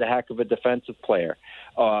 but is a heck of a defensive player?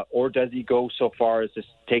 Or does he go so far as to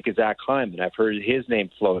take a Zach Hyman? I've heard his name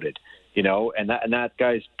floated, and that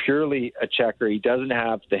guy's purely a checker. He doesn't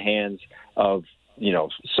have the hands of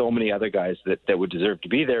so many other guys that would deserve to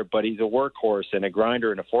be there, but he's a workhorse and a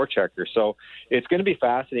grinder and a forechecker. So it's going to be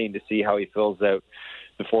fascinating to see how he fills out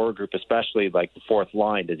the forward group, especially like the fourth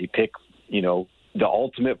line. Does he pick, the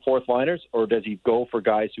ultimate fourth liners, or does he go for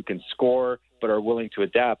guys who can score but are willing to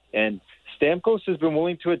adapt? And Stamkos has been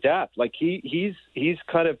willing to adapt. Like he's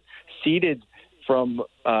kind of seeded from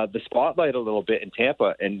the spotlight a little bit in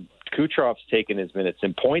Tampa, and Kucherov's taken his minutes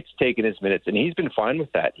and Point's taken his minutes, and he's been fine with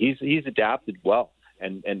that. He's adapted well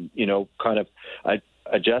and kind of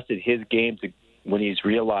adjusted his game to when he's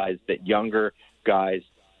realized that younger guys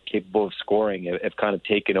capable of scoring have kind of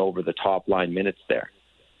taken over the top line minutes there.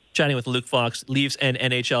 Chatting with Luke Fox, Leafs and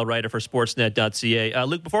NHL writer for Sportsnet.ca.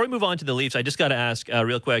 Luke, before we move on to the Leafs, I just got to ask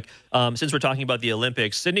real quick, since we're talking about the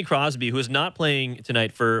Olympics, Sidney Crosby, who is not playing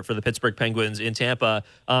tonight for the Pittsburgh Penguins in Tampa.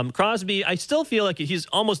 Crosby, I still feel like he's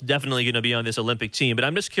almost definitely going to be on this Olympic team, but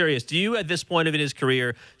I'm just curious, do you, at this point of in his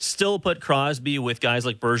career, still put Crosby with guys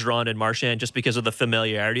like Bergeron and Marchand just because of the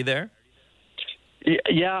familiarity there?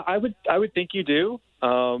 Yeah, I would think you do.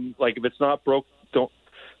 Like, if it's not broke,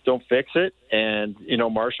 don't fix it. And,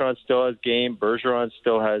 Marchand still has game. Bergeron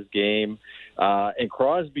still has game. And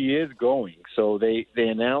Crosby is going. So they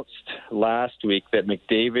announced last week that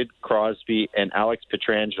McDavid, Crosby, and Alex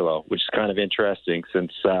Pietrangelo, which is kind of interesting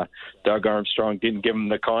since Doug Armstrong didn't give him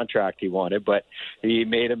the contract he wanted, but he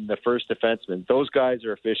made him the first defenseman. Those guys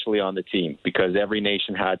are officially on the team because every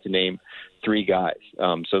nation had to name 3 guys.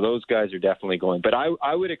 So those guys are definitely going. But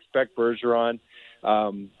I would expect Bergeron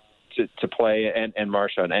to play and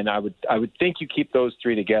Marchand, and I would think you keep those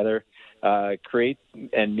 3 together, create,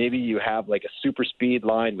 and maybe you have like a super speed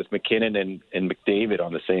line with McKinnon and McDavid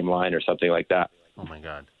on the same line or something like that. Oh my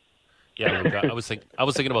God! Yeah, look, I was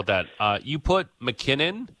thinking about that. You put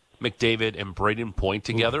McKinnon, McDavid, and Braden Point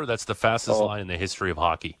together. That's the fastest line in the history of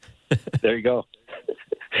hockey. There you go.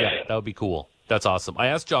 Yeah, that would be cool. That's awesome. I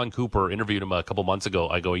asked John Cooper, interviewed him a couple months ago.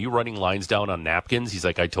 I go, are you running lines down on napkins? He's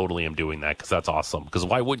like, I totally am doing that because that's awesome. Because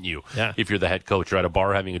why wouldn't you? Yeah. If you're the head coach, you're at a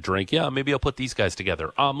bar having a drink. Yeah, maybe I'll put these guys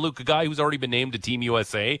together. Luke, a guy who's already been named to Team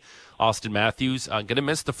USA, Austin Matthews, going to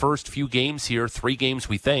miss the first few games here, 3 games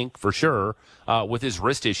we think for sure, with his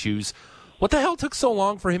wrist issues. What the hell took so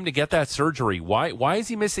long for him to get that surgery? Why is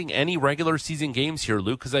he missing any regular season games here,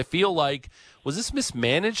 Luke? Because I feel like, was this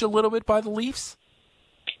mismanaged a little bit by the Leafs?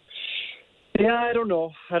 Yeah, I don't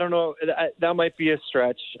know. That might be a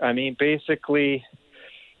stretch. I mean, basically,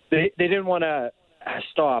 they didn't want to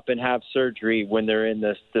stop and have surgery when they're in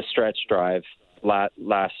the stretch drive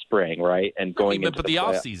last spring, right? And going into the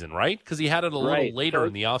off season, right? Because he had it a little later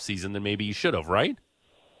in the off season than maybe he should have, right?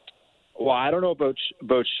 Well, I don't know about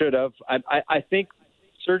should have. I think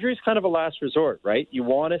surgery is kind of a last resort, right? You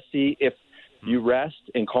want to see if you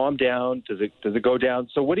rest and calm down. Does it go down?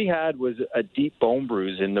 So what he had was a deep bone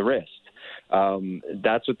bruise in the wrist.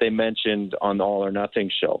 That's what they mentioned on the All or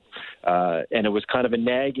Nothing show. And it was kind of a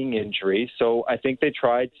nagging injury. So I think they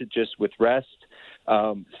tried to just, with rest,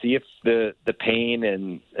 see if the pain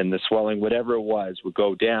and the swelling, whatever it was, would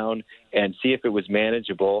go down and see if it was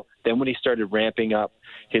manageable. Then when he started ramping up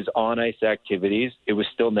his on-ice activities, it was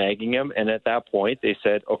still nagging him. And at that point, they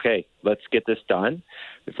said, okay, let's get this done.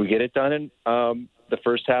 If we get it done in the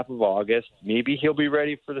first half of August, maybe he'll be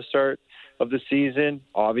ready for the start of the season.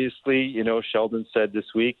 Obviously, Sheldon said this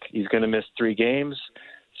week he's going to miss 3 games.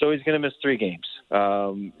 So he's going to miss 3 games.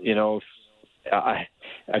 A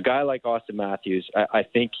guy like Austin Matthews, I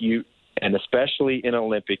think and especially in an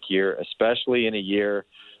Olympic year, especially in a year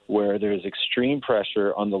where there's extreme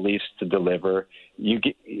pressure on the Leafs to deliver, you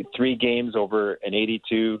get 3 games over an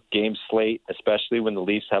 82-game slate, especially when the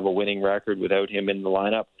Leafs have a winning record without him in the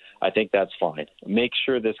lineup. I think that's fine. Make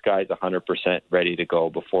sure this guy's 100% ready to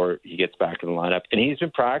go before he gets back in the lineup. And he's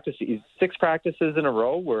been practicing. He's 6 practices in a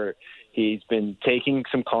row where he's been taking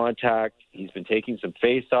some contact. He's been taking some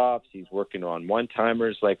face-offs. He's working on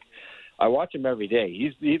one-timers. Like, I watch him every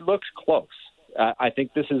day. He looks close. I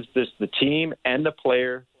think this is just the team and the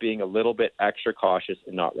player being a little bit extra cautious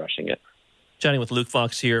and not rushing it. Chatting with Luke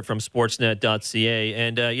Fox here from Sportsnet.ca.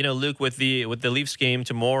 And, Luke, with the Leafs game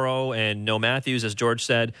tomorrow and no Matthews, as George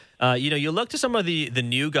said, you look to some of the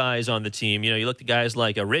new guys on the team. You look to guys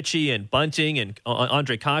like Ritchie and Bunting and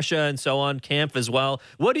Andre Kasha and so on, Kampf as well.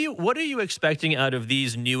 What are you expecting out of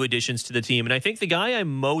these new additions to the team? And I think the guy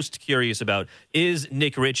I'm most curious about is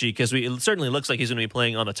Nick Ritchie, because it certainly looks like he's going to be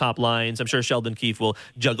playing on the top lines. I'm sure Sheldon Keefe will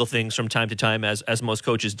juggle things from time to time, as most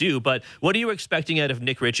coaches do. But what are you expecting out of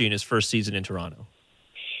Nick Ritchie in his first season in Toronto?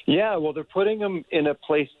 Yeah, well, they're putting him in a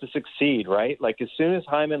place to succeed, right? Like, as soon as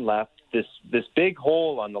Hyman left, this big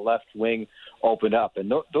hole on the left wing opened up,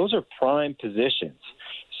 and those are prime positions.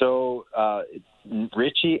 So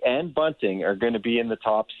Ritchie and Bunting are going to be in the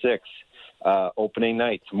top 6 opening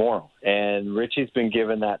night tomorrow, and Ritchie's been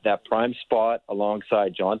given that prime spot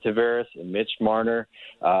alongside John Tavares and Mitch Marner.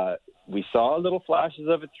 We saw little flashes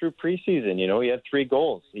of it through preseason. He had 3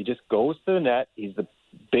 goals. He just goes to the net. He's the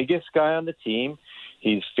biggest guy on the team.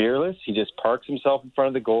 He's fearless. He just parks himself in front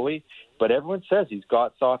of the goalie. But everyone says he's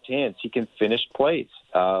got soft hands. He can finish plays.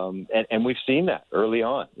 And we've seen that early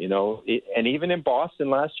on, and even in Boston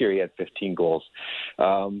last year, he had 15 goals.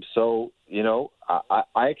 So,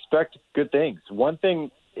 I expect good things. One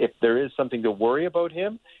thing, if there is something to worry about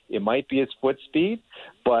him, it might be his foot speed.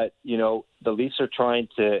 But, the Leafs are trying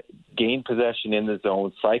to gain possession in the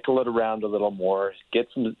zone, cycle it around a little more, get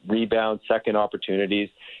some rebounds, second opportunities.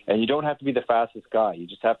 And you don't have to be the fastest guy. You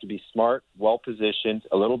just have to be smart, well-positioned,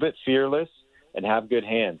 a little bit fearless, and have good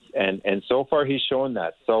hands. And so far he's shown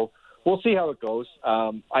that. So we'll see how it goes.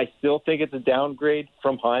 I still think it's a downgrade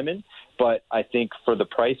from Hyman, but I think for the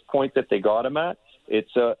price point that they got him at,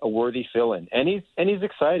 it's a worthy fill-in. And he's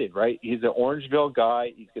excited, right? He's an Orangeville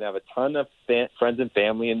guy. He's going to have a ton of friends and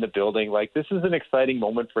family in the building. Like, this is an exciting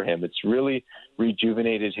moment for him. It's really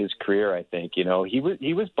rejuvenated his career, I think. He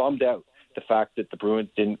was bummed out, the fact that the Bruins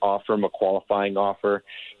didn't offer him a qualifying offer.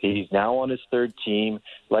 He's now on his 3rd team.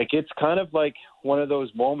 Like, it's kind of like one of those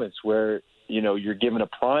moments where, you're given a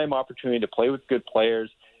prime opportunity to play with good players.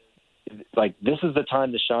 Like, this is the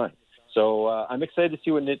time to shine. So I'm excited to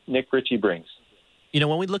see what Nick Ritchie brings.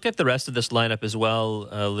 When we look at the rest of this lineup as well,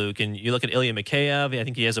 Luke, and you look at Ilya Mikheyev, I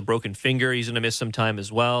think he has a broken finger. He's going to miss some time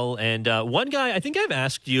as well. And one guy, I think I've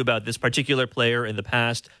asked you about this particular player in the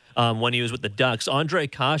past. when he was with the Ducks, Andre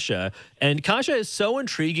Kasha. And Kasha is so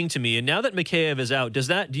intriguing to me. And now that Mikheyev is out, do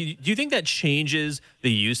you think that changes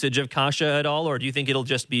the usage of Kasha at all? Or do you think it'll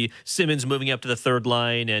just be Simmons moving up to the third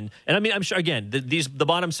line? And I mean, I'm sure, again, the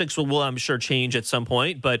bottom six will I'm sure change at some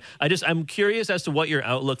point. But I'm curious as to what your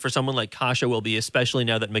outlook for someone like Kasha will be, especially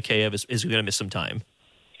now that Mikheyev is going to miss some time.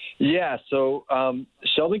 Yeah, so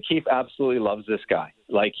Sheldon Keefe absolutely loves this guy.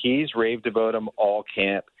 Like, he's raved about him all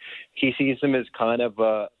camp. He sees him as kind of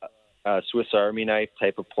a Swiss Army knife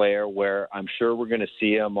type of player where I'm sure we're going to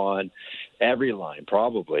see him on every line,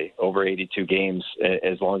 probably over 82 games,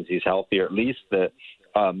 as long as he's healthy, or at least the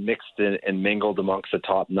mixed and mingled amongst the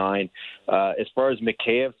top nine. As far as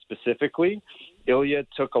Mikheyev specifically, Ilya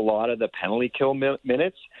took a lot of the penalty kill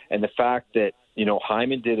minutes, and the fact that,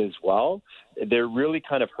 Hyman did as well, they're really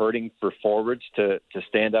kind of hurting for forwards to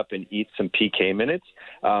stand up and eat some PK minutes.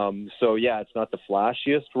 So, yeah, it's not the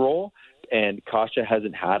flashiest role, and Kasha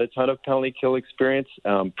hasn't had a ton of penalty kill experience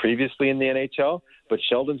previously in the NHL, but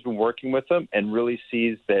Sheldon's been working with him and really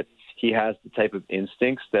sees that he has the type of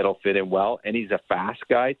instincts that'll fit in well, and he's a fast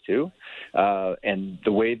guy too. And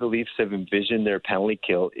the way the Leafs have envisioned their penalty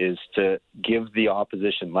kill is to give the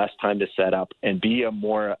opposition less time to set up and be a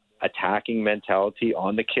more attacking mentality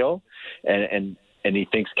on the kill, and he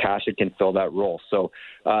thinks Kasha can fill that role. So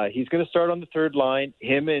he's going to start on the third line.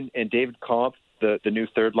 Him and David Kampf, the new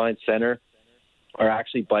third line center, are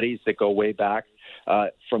actually buddies that go way back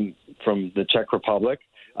from the Czech Republic.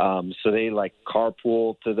 So they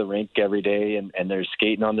carpool to the rink every day, and they're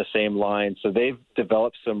skating on the same line. So they've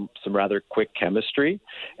developed some rather quick chemistry,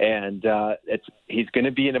 and he's going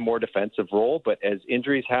to be in a more defensive role. But as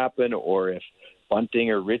injuries happen, or if Bunting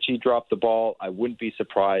or Ritchie drop the ball, I wouldn't be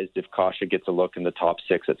surprised if Kasha gets a look in the top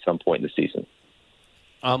six at some point in the season.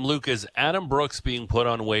 Luke, is Adam Brooks being put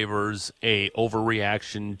on waivers a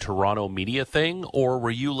overreaction Toronto media thing, or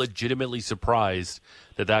were you legitimately surprised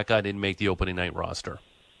that guy didn't make the opening night roster?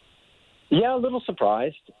 Yeah, a little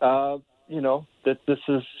surprised. That this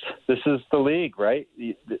is the league, right?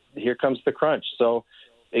 Here comes the crunch. So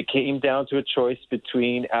it came down to a choice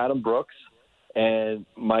between Adam Brooks and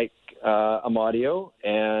Mike Amadio,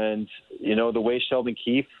 and the way Sheldon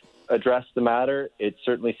Keefe addressed the matter, it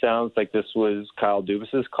certainly sounds like this was Kyle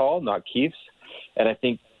Dubas's call, not Keefe's. And I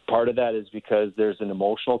think part of that is because there's an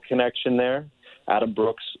emotional connection there. Adam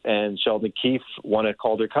Brooks and Sheldon Keefe won a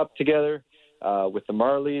Calder Cup together with the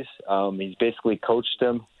Marlies. He's basically coached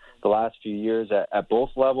them the last few years at both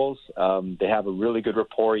levels. They have a really good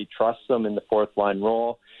rapport. He trusts them in the fourth line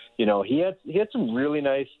role. He had some really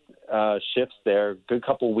nice shifts there. Good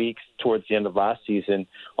couple weeks towards the end of last season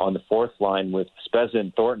on the fourth line with Spezza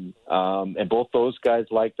and Thornton, and both those guys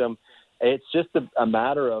liked him. It's just a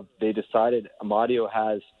matter of they decided Amadio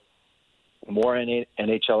has more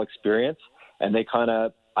NHL experience, and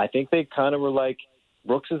I think they were like,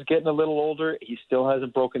 Brooks is getting a little older. He still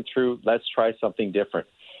hasn't broken through. Let's try something different.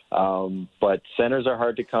 But centers are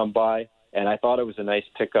hard to come by. And I thought it was a nice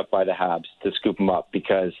pickup by the Habs to scoop him up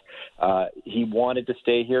because he wanted to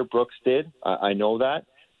stay here. Brooks did. I know that.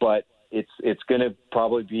 But it's going to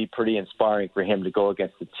probably be pretty inspiring for him to go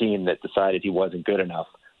against the team that decided he wasn't good enough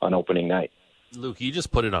on opening night. Luke, you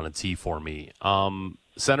just put it on a tee for me.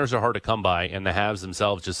 Centers are hard to come by, and the Habs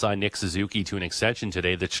themselves just signed Nick Suzuki to an extension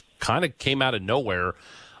today that kind of came out of nowhere.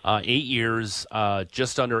 8 years,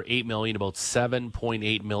 just under $8 million, about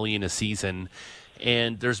 $7.8 million a season.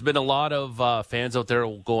 And there's been a lot of fans out there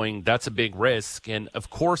going, that's a big risk. And,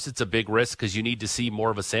 of course, it's a big risk because you need to see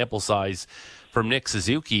more of a sample size from Nick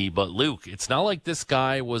Suzuki. But, Luke, it's not like this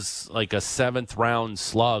guy was like a seventh-round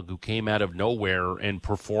slug who came out of nowhere and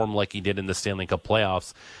performed like he did in the Stanley Cup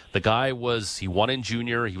playoffs. The guy he won in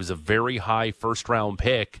junior. He was a very high first-round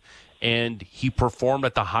pick. And he performed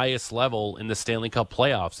at the highest level in the Stanley Cup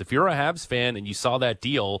playoffs. If you're a Habs fan and you saw that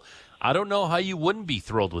deal, I don't know how you wouldn't be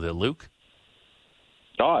thrilled with it, Luke.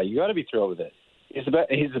 Oh, you got to be thrilled with it. He's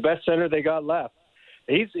the best center they got left.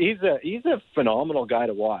 He's a phenomenal guy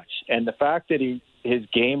to watch, and the fact that his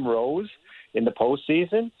game rose in the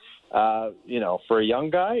postseason, for a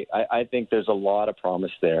young guy, I think there's a lot of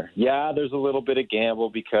promise there. Yeah, there's a little bit of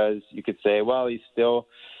gamble because you could say, well,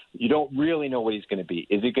 you don't really know what he's going to be.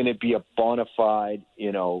 Is he going to be a bona fide,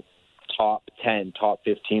 top 10, top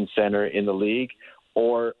 15 center in the league,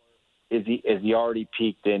 or is he already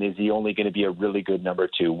peaked in? Is he only going to be a really good number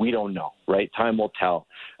two? We don't know, right? Time will tell.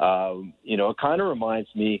 It kind of reminds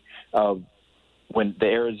me of when the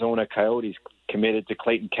Arizona Coyotes committed to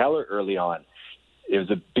Clayton Keller early on. It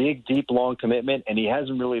was a big, deep, long commitment, and he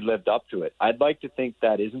hasn't really lived up to it. I'd like to think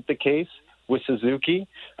that isn't the case with Suzuki.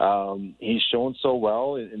 He's shown so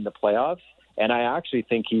well in the playoffs, and I actually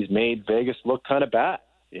think he's made Vegas look kind of bad.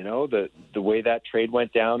 You know, the way that trade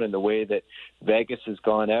went down and the way that Vegas has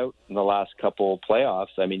gone out in the last couple of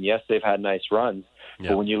playoffs. I mean, yes, they've had nice runs,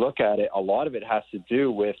 but when you look at it, a lot of it has to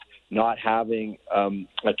do with not having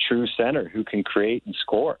a true center who can create and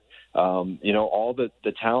score. You know, all the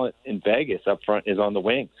talent in Vegas up front is on the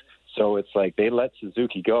wings. So it's like they let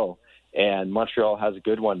Suzuki go, and Montreal has a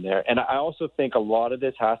good one there. And I also think a lot of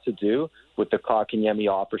this has to do with the Kotkaniemi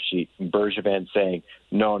offer sheet and Bergevin saying,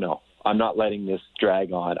 no, I'm not letting this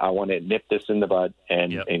drag on. I want to nip this in the bud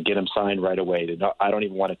and get him signed right away. I don't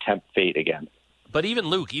even want to tempt fate again. But even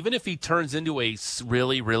Luke, even if he turns into a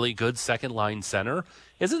really, really good second-line center,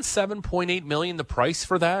 isn't $7.8 million the price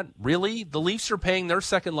for that? Really? The Leafs are paying their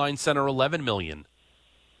second-line center $11 million.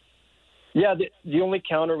 Yeah, the only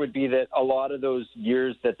counter would be that a lot of those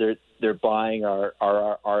years that they're buying are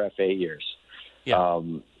RFA years.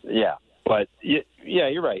 But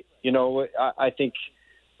you're right. You know, I think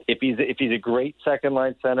if he's a great second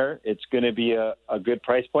line center, it's going to be a good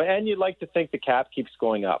price point, and you'd like to think the cap keeps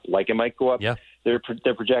going up. Like it might go up. Yeah. They're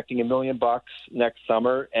projecting $1 million next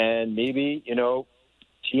summer, and maybe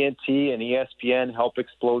TNT and ESPN help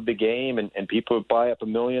explode the game, and people would buy up 1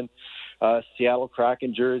 million. Seattle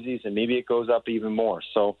Kraken jerseys, and maybe it goes up even more.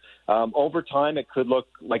 So over time, it could look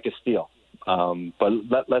like a steal.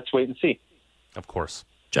 But let's wait and see. Of course.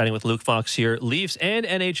 Chatting with Luke Fox here, Leafs and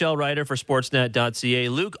NHL writer for Sportsnet.ca.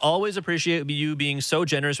 Luke, always appreciate you being so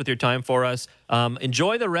generous with your time for us.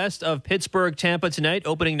 Enjoy the rest of Pittsburgh, Tampa tonight,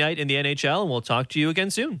 opening night in the NHL, and we'll talk to you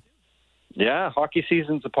again soon. Yeah, hockey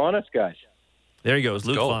season's upon us, guys. There he goes,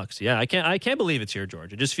 Luke Fox. Yeah, I can't believe it's here,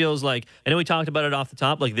 George. It just feels like, I know we talked about it off the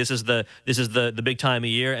top, like this is the big time of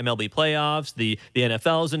year, MLB playoffs, the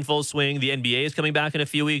NFL's in full swing, the NBA is coming back in a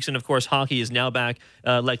few weeks, and of course hockey is now back,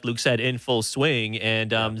 like Luke said, in full swing.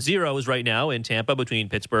 And 0 is right now in Tampa between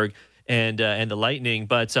Pittsburgh and the Lightning.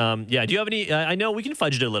 But do you have any? I know we can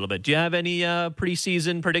fudge it a little bit. Do you have any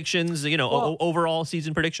preseason predictions? Overall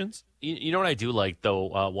season predictions. You know what I do like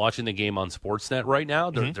though, watching the game on Sportsnet right now.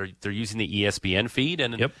 They're using the ESPN feed,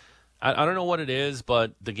 and I don't know what it is,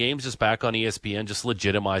 but the game's just back on ESPN just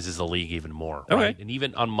legitimizes the league even more. Okay. Right? And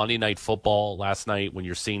even on Monday Night Football last night, when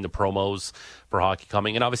you're seeing the promos for hockey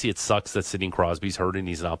coming, and obviously it sucks that Sidney Crosby's hurt and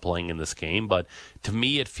he's not playing in this game, but to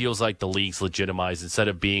me it feels like the league's legitimized instead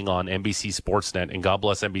of being on NBC Sportsnet, and God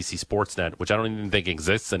bless NBC Sportsnet, which I don't even think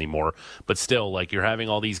exists anymore, but still, like, you're having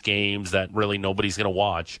all these games that really nobody's going to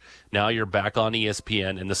watch. Now you're back on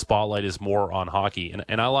ESPN, and the spotlight is more on hockey,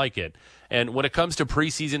 and I like it. And when it comes to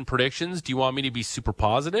preseason predictions, do you want me to be super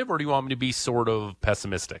positive or do you want me to be sort of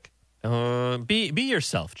pessimistic? Be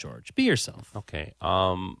yourself, George. Be yourself. Okay.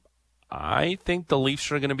 I think the Leafs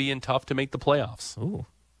are going to be in tough to make the playoffs. Ooh.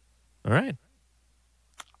 All right.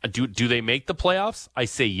 Do they make the playoffs? I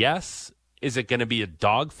say yes. Is it going to be a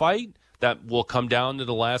dogfight that will come down to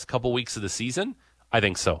the last couple weeks of the season? I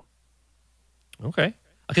think so. Okay.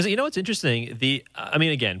 Because what's interesting,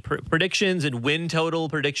 again, predictions and win total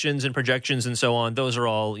predictions and projections and so on, those are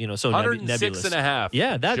all, so 106 and a half.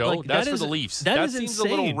 Yeah, that's for the Leafs. That seems insane. A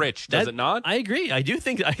little rich, does it not? I agree. I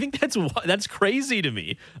think that's crazy to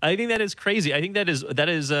me. I think that is crazy. I think that is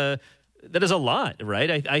a lot,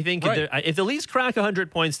 right? I think if the Leafs crack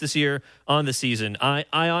 100 points this year on the season, I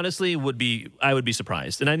honestly would be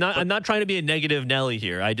surprised. And I'm not trying to be a negative Nelly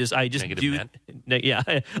here. I just do. Yeah,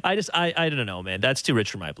 I don't know, man. That's too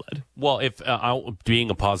rich for my blood. Well, if being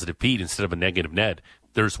a positive Pete instead of a negative Ned,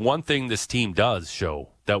 there's one thing this team does show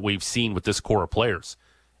that we've seen with this core of players.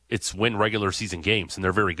 It's win regular season games, and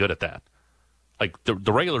they're very good at that. Like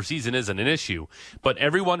the regular season isn't an issue, but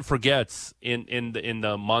everyone forgets in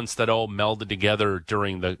the months that all melded together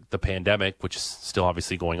during the pandemic, which is still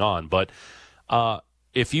obviously going on. But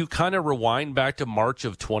if you kind of rewind back to March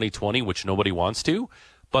of 2020, which nobody wants to,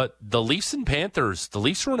 but the Leafs and Panthers, the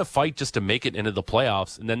Leafs were in a fight just to make it into the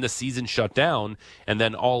playoffs, and then the season shut down, and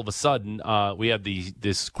then all of a sudden we had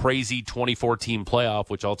this crazy 2014 playoff,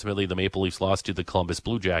 which ultimately the Maple Leafs lost to the Columbus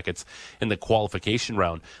Blue Jackets in the qualification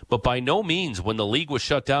round. But by no means, when the league was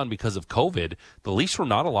shut down because of COVID, the Leafs were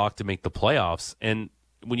not a lock to make the playoffs. And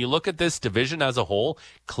when you look at this division as a whole,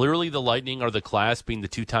 clearly the Lightning are the class, being the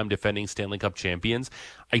two-time defending Stanley Cup champions.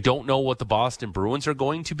 I don't know what the Boston Bruins are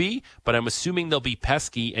going to be, but I'm assuming they'll be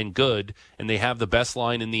pesky and good, and they have the best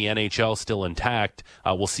line in the NHL still intact.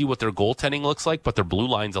 We'll see what their goaltending looks like, but their blue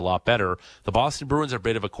line's a lot better. The Boston Bruins are a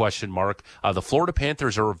bit of a question mark. The Florida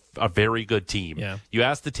Panthers are a very good team. Yeah. You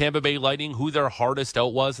asked the Tampa Bay Lightning who their hardest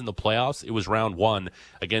out was in the playoffs. It was round 1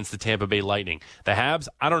 against the Tampa Bay Lightning. The Habs,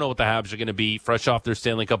 I don't know what the Habs are going to be fresh off their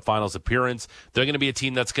Stanley Cup Finals appearance. They're going to be a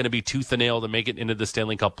team that's going to be tooth and nail to make it into the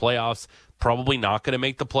Stanley Cup playoffs. probably not going to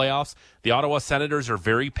make the playoffs. The Ottawa Senators are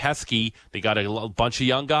very pesky. They got a bunch of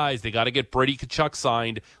young guys. They got to get Brady Tkachuk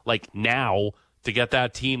signed now to get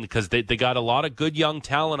that team, because they got a lot of good young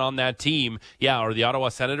talent on that team. Yeah, are the Ottawa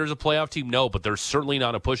Senators a playoff team? No, but they're certainly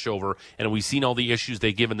not a pushover, and we've seen all the issues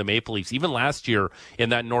they give in the Maple Leafs, even last year in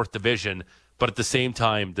that North Division. But at the same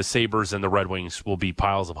time, the Sabres and the Red Wings will be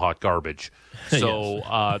piles of hot garbage. So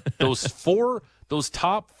those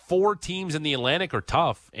top 4 teams in the Atlantic are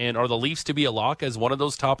tough, and are the Leafs to be a lock as one of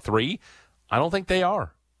those top 3? I don't think they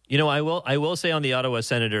are. I will say on the Ottawa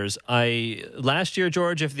Senators, last year,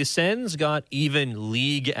 George, if the Sens got even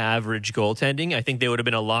league average goaltending, I think they would have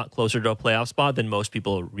been a lot closer to a playoff spot than most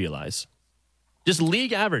people realize. Just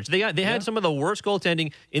league average. They had some of the worst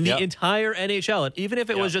goaltending in the entire NHL. And even if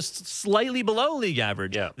it was just slightly below league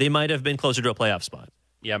average, they might have been closer to a playoff spot.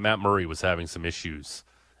 Yeah, Matt Murray was having some issues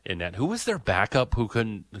in that. Who was their backup who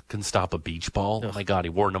can stop a beach ball? Oh my God, he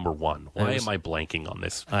wore number 1. Why am I blanking on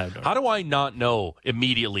this? How do I not know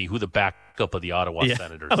immediately who the backup of the Ottawa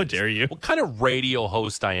Senators is? How dare you? What kind of radio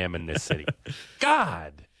host I am in this city?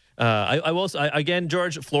 God. I will again,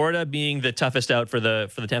 George, Florida being the toughest out for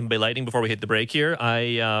the Tampa Bay Lightning before we hit the break here.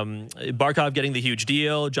 Barkov getting the huge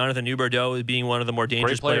deal, Jonathan Huberdeau being one of the more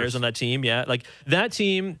dangerous players on that team. Yeah, that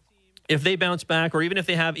team, if they bounce back, or even if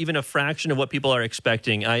they have even a fraction of what people are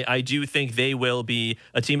expecting, I do think they will be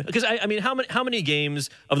a team. Because how many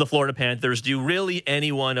games of the Florida Panthers do really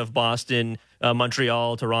anyone of Boston,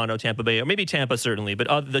 Montreal, Toronto, Tampa Bay, or maybe Tampa certainly,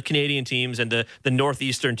 but the Canadian teams and the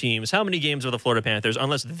northeastern teams, how many games of the Florida Panthers,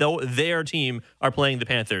 unless their team are playing the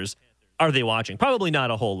Panthers, are they watching? Probably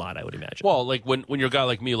not a whole lot, I would imagine. Well, when you're a guy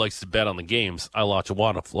like me who likes to bet on the games, I watch a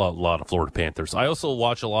lot of Florida Panthers. I also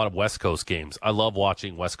watch a lot of West Coast games. I love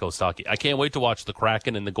watching West Coast hockey. I can't wait to watch the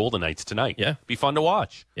Kraken and the Golden Knights tonight. Yeah. Be fun to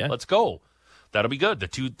watch. Yeah. Let's go. That'll be good. The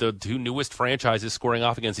two newest franchises scoring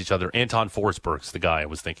off against each other. Anton Forsberg's the guy I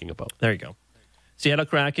was thinking about. There you go. Seattle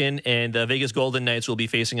Kraken and Vegas Golden Knights will be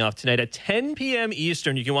facing off tonight at 10 p.m.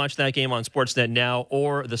 Eastern. You can watch that game on Sportsnet Now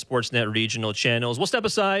or the Sportsnet regional channels. We'll step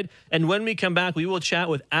aside, and when we come back, we will chat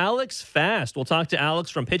with Alex Fast. We'll talk to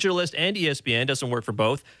Alex from PitcherList and ESPN. Doesn't work for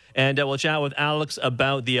both. And we'll chat with Alex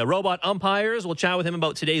about the robot umpires. We'll chat with him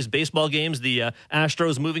about today's baseball games. The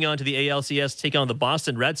Astros moving on to the ALCS, take on the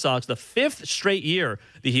Boston Red Sox. The 5th straight year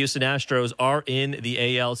the Houston Astros are in the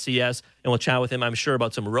ALCS. And we'll chat with him, I'm sure,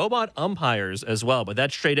 about some robot umpires as well. But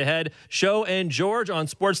that's straight ahead. Show and George on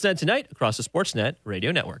Sportsnet tonight across the Sportsnet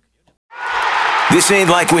Radio Network. This ain't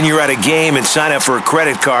like when you're at a game and sign up for a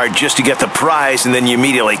credit card just to get the prize and then you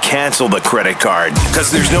immediately cancel the credit card.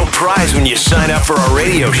 Because there's no prize when you sign up for our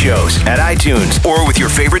radio shows at iTunes or with your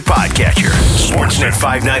favorite podcatcher. Sportsnet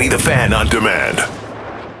 590 The Fan on demand.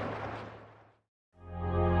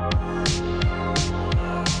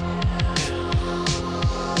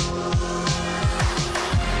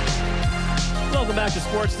 Welcome back to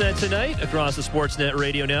Sportsnet tonight across the Sportsnet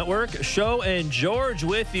Radio Network. Show and George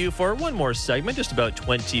with you for one more segment, just about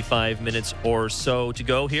 25 minutes or so to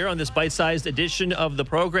go here on this bite-sized edition of the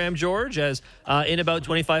program, George, as in about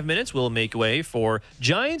 25 minutes we'll make way for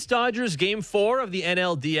Giants-Dodgers Game 4 of the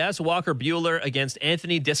NLDS. Walker Buehler against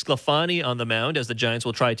Anthony DeSclafani on the mound as the Giants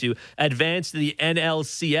will try to advance to the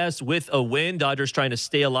NLCS with a win. Dodgers trying to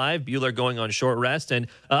stay alive, Buehler going on short rest. And,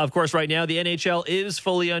 of course, right now the NHL is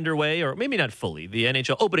fully underway, or maybe not fully. The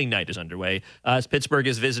NHL opening night is underway as Pittsburgh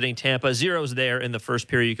is visiting Tampa. Zeros there in the first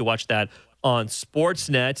period. You can watch that on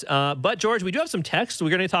Sportsnet. But, George, we do have some text. We're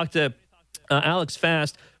going to talk to Alex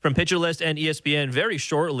Fast from PitcherList and ESPN very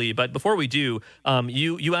shortly. But before we do,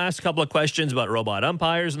 you asked a couple of questions about robot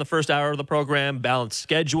umpires in the first hour of the program, balanced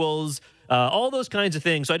schedules, all those kinds of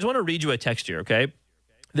things. So I just want to read you a text here, okay?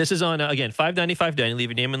 This is on, again, 595 leave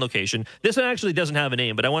your name and location. This one actually doesn't have a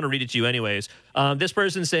name, but I want to read it to you anyways. This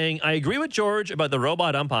person's saying, I agree with George about the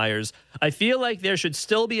robot umpires. I feel like there should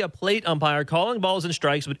still be a plate umpire calling balls and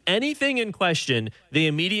strikes, but anything in question, they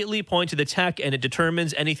immediately point to the tech and it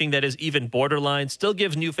determines anything that is even borderline, still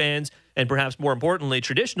gives new fans and perhaps more importantly,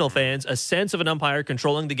 traditional fans, a sense of an umpire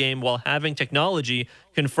controlling the game while having technology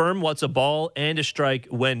confirm what's a ball and a strike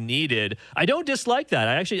when needed. I don't dislike that.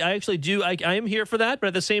 I actually do. I am here for that, but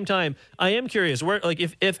at the same time, I am curious. Where, like,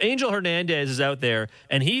 if Angel Hernandez is out there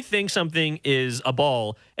and he thinks something is a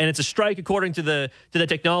ball and it's a strike according to the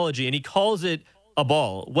technology, and he calls it a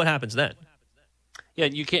ball, what happens then? Yeah,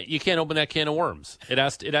 you can't open that can of worms. It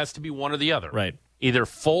has to be one or the other. Right. Either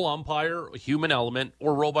full umpire, human element,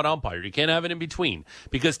 or robot umpire. You can't have it in between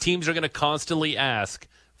because teams are going to constantly ask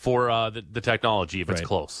for the technology if it's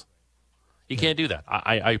close. You can't do that.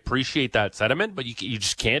 I appreciate that sentiment, but you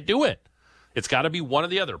just can't do it. It's got to be one or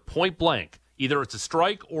the other, point blank. Either it's a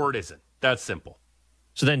strike or it isn't. That's simple.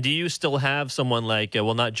 So then do you still have someone like,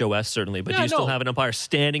 not Joe S. certainly, but do you still have an umpire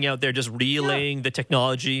standing out there just relaying the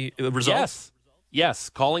technology results? Yes,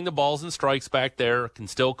 calling the balls and strikes back there, can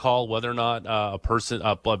still call whether or not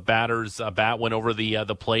a batter's bat went over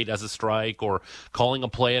the plate as a strike, or calling a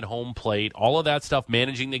play at home plate. All of that stuff,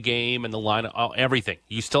 managing the game and the line, everything.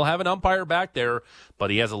 You still have an umpire back there,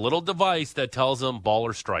 but he has a little device that tells him ball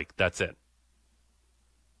or strike. That's it.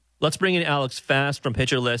 Let's bring in Alex Fast from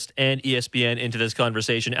PitcherList and ESPN into this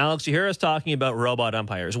conversation. Alex, you hear us talking about robot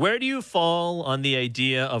umpires. Where do you fall on the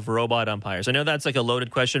idea of robot umpires? I know that's like a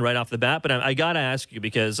loaded question right off the bat, but I got to ask you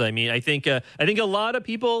because, I think a lot of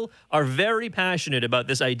people are very passionate about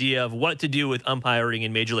this idea of what to do with umpiring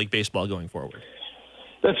in Major League Baseball going forward.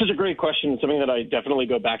 That's such a great question. Something that I definitely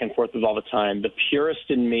go back and forth with all the time. The purist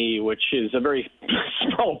in me, which is a very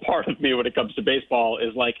small part of me when it comes to baseball,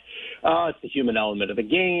 is like, it's the human element of the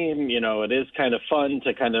game. It is kind of fun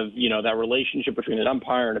to kind of, that relationship between an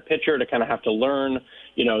umpire and a pitcher to kind of have to learn,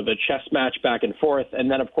 the chess match back and forth.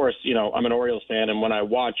 And then, of course, I'm an Orioles fan, and when I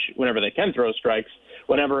watch, whenever they can throw strikes,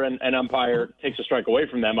 whenever an umpire takes a strike away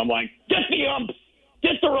from them, I'm like, get the umps!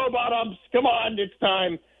 Get the robot umps! Come on, it's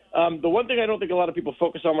time. The one thing I don't think a lot of people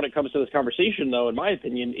focus on when it comes to this conversation, though, in my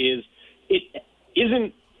opinion, is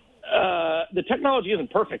the technology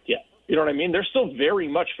isn't perfect yet. You know what I mean? They're still very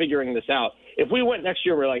much figuring this out. If we went next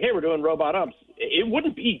year, we're like, hey, we're doing robot umps, it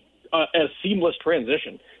wouldn't be a seamless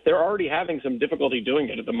transition. They're already having some difficulty doing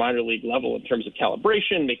it at the minor league level in terms of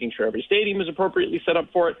calibration, making sure every stadium is appropriately set up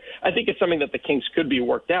for it. I think it's something that the kinks could be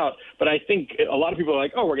worked out, but I think a lot of people are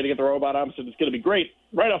like, oh, we're going to get the robot umps and it's going to be great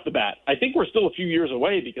right off the bat. I think we're still a few years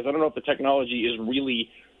away because I don't know if the technology is really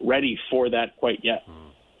ready for that quite yet.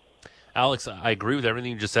 Alex, I agree with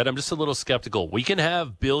everything you just said. I'm just a little skeptical. We can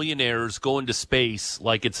have billionaires go into space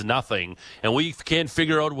like it's nothing, and we can't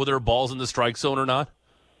figure out whether a ball's in the strike zone or not.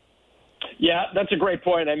 Yeah, that's a great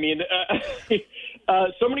point. I mean,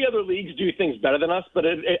 so many other leagues do things better than us, but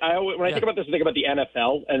when I think about this, I think about the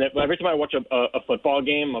NFL, and every time I watch a football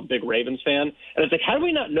game, I'm a big Ravens fan, and it's like, how do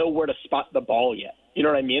we not know where to spot the ball yet? You know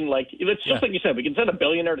what I mean? Like, it's just like you said, we can send a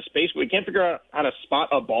billionaire to space, but we can't figure out how to spot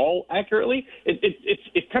a ball accurately.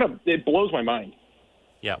 It blows my mind.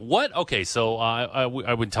 Yeah. What? Okay. So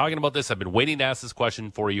I've been talking about this. I've been waiting to ask this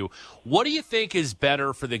question for you. What do you think is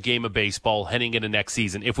better for the game of baseball heading into next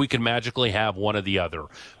season if we can magically have one or the other?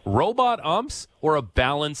 Robot umps or a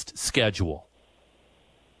balanced schedule?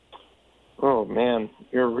 Oh, man.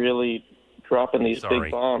 You're really dropping these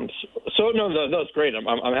big bombs. So, no, it's great.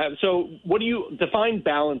 I'm happy. So what do you define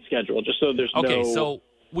balanced schedule? Just so there's so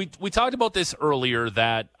we talked about this earlier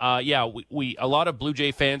that, we a lot of Blue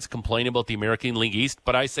Jay fans complain about the American League East,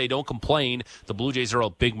 but I say don't complain. The Blue Jays are a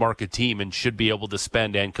big market team and should be able to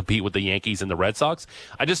spend and compete with the Yankees and the Red Sox.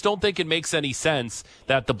 I just don't think it makes any sense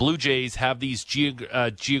that the Blue Jays have these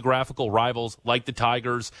geographical rivals like the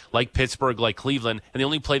Tigers, like Pittsburgh, like Cleveland, and they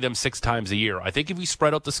only play them 6 times a year. I think if we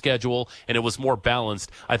spread out the schedule and it was more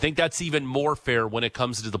balanced, I think that's even more fair when it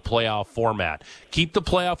comes to the playoff format. Keep the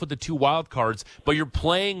playoff with the 2 wild cards, but you're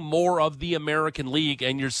playing more of the American League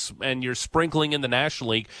and you're sprinkling in the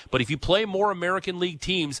National League. But if you play more American League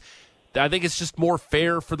teams, I think it's just more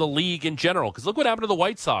fair for the league in general. Because look what happened to the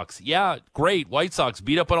White Sox. Yeah, great. White Sox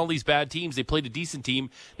beat up on all these bad teams. They played a decent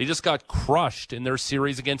team. They just got crushed in their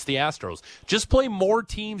series against the Astros. Just play more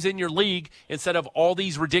teams in your league instead of all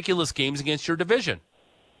these ridiculous games against your division.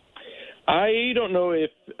 I don't know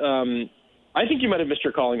if I think you might have missed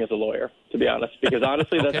your calling as a lawyer, to be honest, because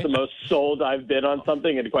honestly, that's the most sold I've been on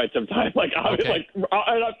something in quite some time. I'm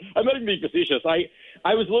not even being facetious.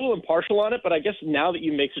 I was a little impartial on it, but I guess now that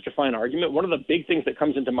you make such a fine argument, one of the big things that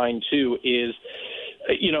comes into mind too is,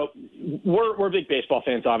 we're big baseball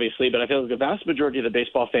fans, obviously, but I feel like the vast majority of the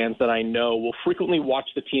baseball fans that I know will frequently watch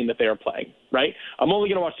the team that they are playing, right? I'm only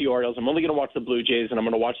going to watch the Orioles, I'm only going to watch the Blue Jays, and I'm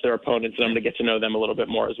going to watch their opponents, and I'm going to get to know them a little bit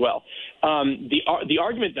more as well. The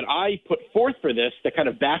argument that I put forth for this that kind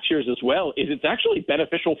of backs yours as well is it's actually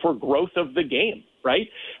beneficial for growth of the game, right?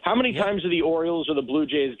 How many times are the Orioles or the Blue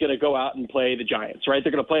Jays going to go out and play the Giants, right?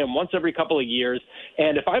 They're going to play them once every couple of years,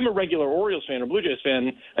 and if I'm a regular Orioles fan or Blue Jays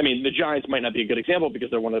fan, I mean, the Giants might not be a good example because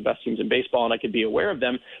they're one of the best teams in baseball and I could be aware of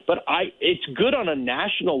them, but it's good on a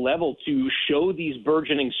national level to show these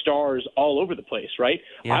burgeoning stars all over the place, right?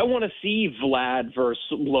 Yeah. I want to see Vlad versus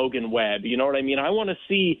Logan Webb, you know what I mean? I want to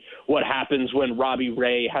see what happens when Robbie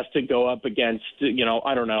Ray has to go up against,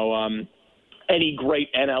 any great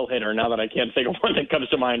NL hitter, now that I can't think of one that comes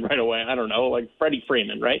to mind right away. I don't know, like Freddie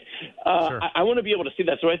Freeman, right? Sure. I want to be able to see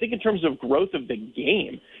that. So I think in terms of growth of the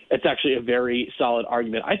game, it's actually a very solid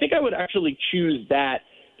argument. I think I would actually choose that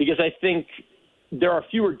because I think there are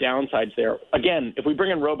fewer downsides there. Again, if we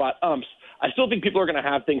bring in robot umps, I still think people are going to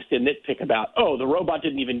have things to nitpick about. Oh, the robot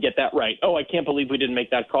didn't even get that right. Oh, I can't believe we didn't make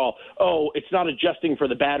that call. Oh, it's not adjusting for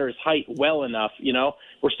the batter's height well enough.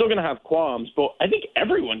 We're still going to have qualms, but I think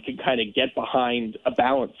everyone can kind of get behind a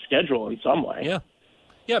balanced schedule in some way. Yeah.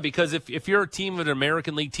 Yeah, because if you're a team, an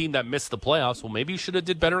American League team that missed the playoffs, well, maybe you should have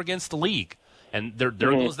did better against the league. And there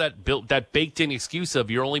goes that baked-in excuse of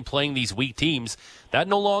you're only playing these weak teams. That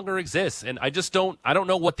no longer exists. And I don't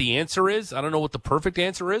know what the answer is. I don't know what the perfect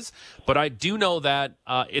answer is. But I do know that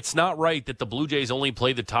it's not right that the Blue Jays only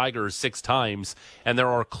play the Tigers 6 times and they're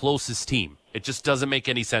our closest team. It just doesn't make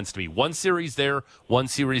any sense to me. One series there, one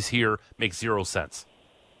series here makes zero sense.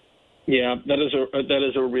 Yeah, that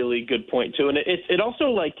is a really good point, too. And it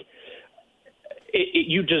also,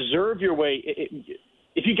 you deserve your way.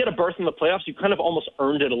 If you get a berth in the playoffs, you kind of almost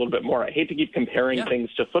earned it a little bit more. I hate to keep comparing things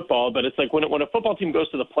to football, but it's like when a football team goes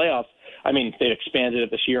to the playoffs, I mean, they've expanded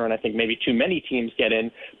it this year, and I think maybe too many teams get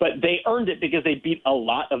in, but they earned it because they beat a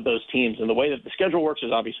lot of those teams. And the way that the schedule works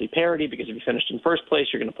is obviously parity, because if you finished in first place,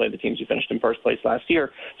 you're going to play the teams you finished in first place last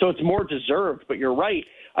year. So it's more deserved, but you're right.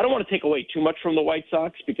 I don't want to take away too much from the White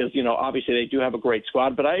Sox because, obviously they do have a great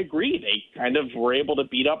squad, but I agree. They kind of were able to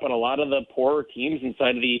beat up on a lot of the poorer teams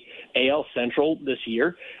inside of the AL Central this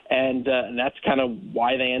year, and that's kind of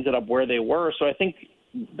why they ended up where they were. So I think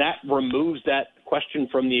that removes that question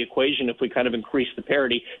from the equation if we kind of increase the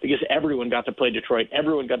parity, because everyone got to play Detroit,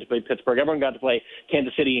 everyone got to play Pittsburgh, everyone got to play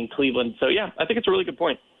Kansas City and Cleveland. So, yeah, I think it's a really good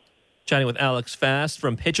point. Chatting with Alex Fast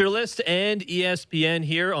from PitcherList and ESPN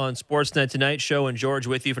here on Sportsnet Tonight. Show and George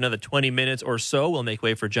with you for another 20 minutes or so. We'll make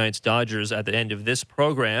way for Giants-Dodgers at the end of this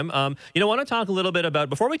program. I want to talk a little bit about,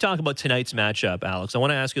 before we talk about tonight's matchup, Alex, I want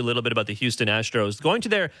to ask you a little bit about the Houston Astros going to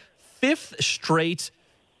their 5th straight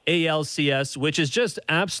ALCS, which is just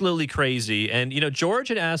absolutely crazy. And, George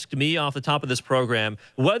had asked me off the top of this program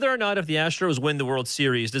whether or not if the Astros win the World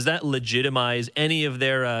Series, does that legitimize any of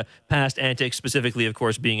their past antics, specifically, of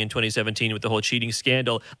course, being in 2017 with the whole cheating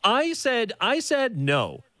scandal. I said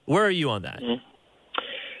no. Where are you on that?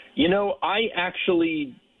 I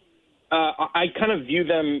actually I kind of view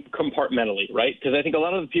them compartmentally, right? Because I think a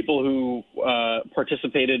lot of the people who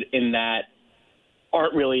participated in that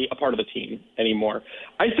aren't really a part of the team anymore.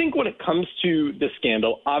 I think when it comes to the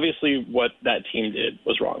scandal, obviously what that team did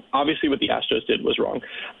was wrong. Obviously what the Astros did was wrong.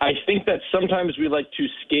 I think that sometimes we like to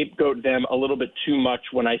scapegoat them a little bit too much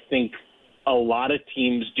when I think a lot of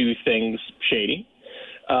teams do things shady.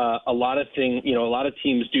 A lot of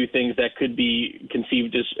teams do things that could be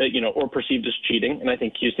conceived as, or perceived as cheating. And I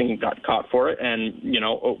think Houston got caught for it. And,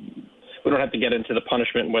 we don't have to get into the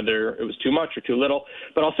punishment, whether it was too much or too little.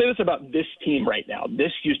 But I'll say this about this team right now,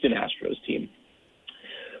 this Houston Astros team.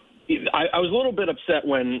 I was a little bit upset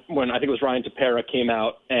when I think it was Ryan Tepera came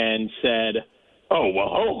out and said,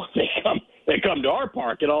 they come to our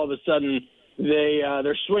park, and all of a sudden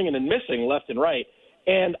they're swinging and missing left and right.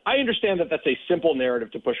 And I understand that that's a simple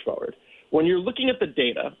narrative to push forward. When you're looking at the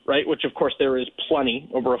data, right, which of course there is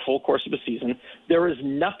plenty over a full course of a season, there is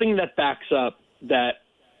nothing that backs up that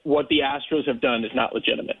what the Astros have done is not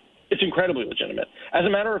legitimate. It's incredibly legitimate. As a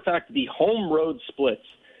matter of fact, the home road splits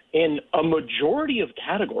in a majority of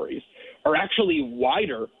categories are actually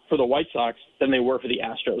wider for the White Sox than they were for the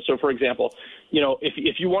Astros. So, for example,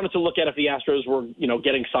 if you wanted to look at if the Astros were,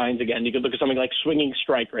 getting signs again, you could look at something like swinging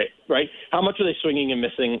strike rate, right? How much are they swinging and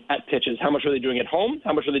missing at pitches? How much are they doing at home?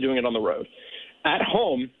 How much are they doing it on the road? At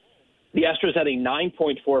home, the Astros had a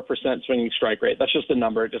 9.4% swinging strike rate. That's just a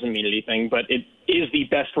number. It doesn't mean anything, but it is the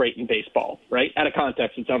best rate in baseball, right? Out of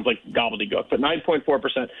context, it sounds like gobbledygook, but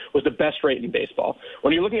 9.4% was the best rate in baseball.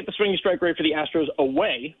 When you're looking at the swinging strike rate for the Astros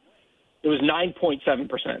away, it was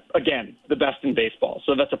 9.7%. Again, the best in baseball.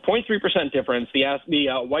 So that's a 0.3% difference. The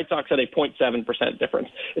White Sox had a 0.7% difference.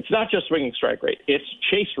 It's not just swinging strike rate. It's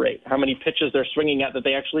chase rate, how many pitches they're swinging at that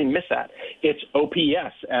they actually miss at. It's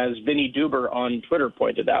OPS, as Vinny Duber on Twitter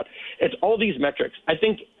pointed out. It's all these metrics. I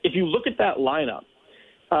think if you look at that lineup,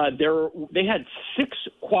 they had 6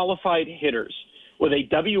 qualified hitters with a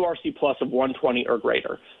WRC plus of 120 or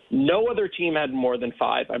greater. No other team had more than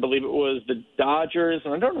 5. I believe it was the Dodgers,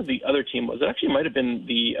 and I don't know who the other team was. It actually might have been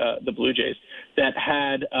the Blue Jays that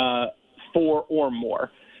had 4 or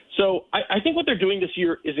more. So I think what they're doing this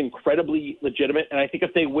year is incredibly legitimate, and I think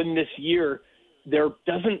if they win this year, there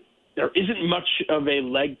isn't much of a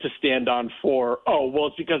leg to stand on for,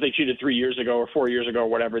 it's because they cheated 3 years ago or 4 years ago or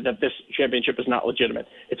whatever, that this championship is not legitimate.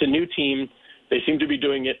 It's a new team. They seem to be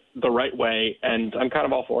doing it the right way, and I'm kind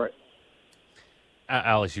of all for it.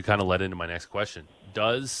 Alex, you kind of led into my next question.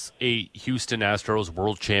 Does a Houston Astros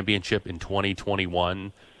World Championship in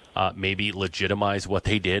 2021 maybe legitimize what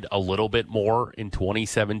they did a little bit more in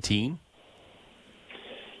 2017?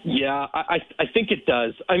 Yeah, I think it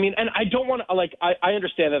does. I mean, and I don't want to, like, I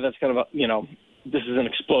understand that that's kind of a, this is an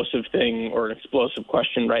explosive thing or an explosive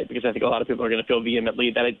question, right? Because I think a lot of people are going to feel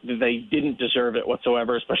vehemently that they didn't deserve it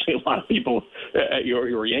whatsoever, especially a lot of people who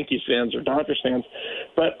are Yankees fans or Dodgers fans.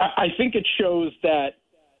 But I think it shows that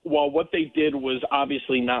while what they did was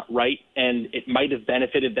obviously not right and it might have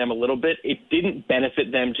benefited them a little bit, it didn't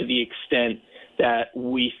benefit them to the extent that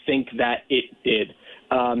we think that it did.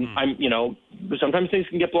 Sometimes things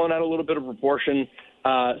can get blown out a little bit of proportion.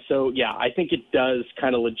 So, yeah, I think it does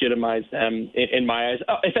kind of legitimize them in my eyes.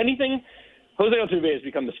 If anything, Jose Altuve has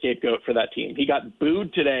become the scapegoat for that team. He got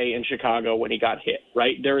booed today in Chicago when he got hit,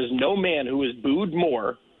 right? There is no man who is booed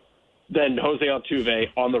more than Jose Altuve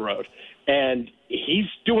on the road. And he's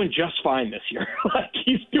doing just fine this year.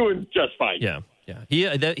 He's doing just fine. Yeah.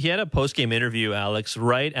 Yeah, he had a post-game interview, Alex,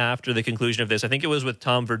 right after the conclusion of this. I think it was with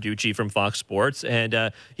Tom Verducci from Fox Sports, and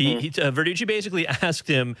Verducci basically asked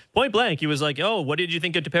him point blank. He was like, "Oh, what did you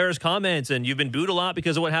think of Tepera's comments? And you've been booed a lot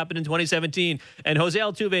because of what happened in 2017." And Jose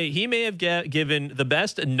Altuve, he may have given the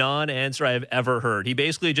best non-answer I've ever heard. He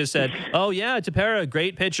basically just said, "Oh yeah, Tepera,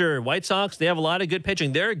 great pitcher. White Sox, they have a lot of good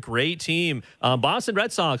pitching. They're a great team. Boston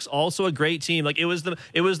Red Sox, also a great team." Like it was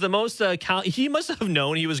the most. He must have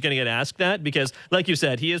known he was going to get asked that because, like you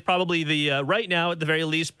said, he is probably the right now, at the very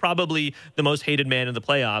least, probably the most hated man in the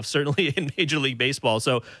playoffs, certainly in Major League Baseball.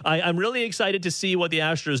 So I'm really excited to see what the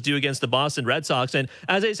Astros do against the Boston Red Sox. And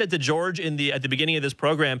as I said to George at the beginning of this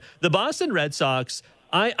program, the Boston Red Sox,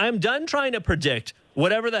 I'm done trying to predict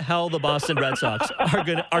whatever the hell the Boston Red Sox are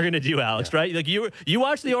gonna do, Alex. Right? Like you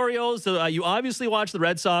watch the Orioles, so you obviously watch the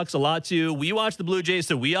Red Sox a lot too. We watch the Blue Jays,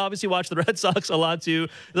 so we obviously watch the Red Sox a lot too.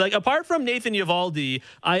 Like apart from Nathan Eovaldi,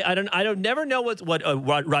 I don't never know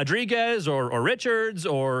what Rodriguez or Richards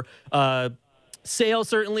or Sale,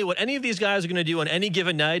 certainly, what any of these guys are going to do on any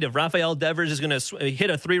given night. If Rafael Devers is going to hit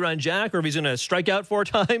a 3-run jack or if he's going to strike out 4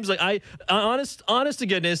 times, like honest to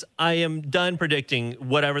goodness, I am done predicting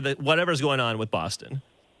whatever's going on with Boston.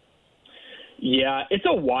 Yeah, it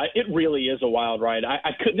really is a wild ride.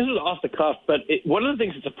 This is off the cuff, but one of the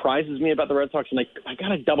things that surprises me about the Red Sox, and I got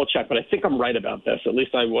to double check, but I think I'm right about this. At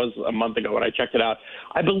least I was a month ago when I checked it out.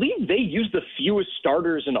 I believe they used the fewest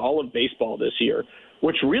starters in all of baseball this year,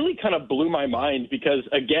 which really kind of blew my mind because,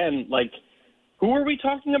 again, like, who are we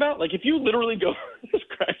talking about? Like, if you literally go, this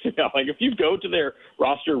cracks me out. Like, if you go to their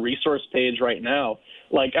roster resource page right now,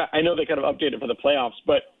 like, I know they kind of updated for the playoffs,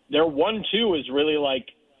 but their 1-2 is really like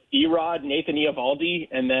Erod, Nathan Eovaldi,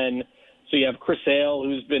 and then so you have Chris Sale,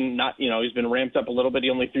 who's been he's been ramped up a little bit. He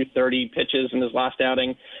only threw 30 pitches in his last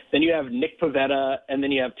outing. Then you have Nick Pivetta, and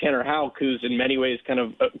then you have Tanner Houck, who's in many ways kind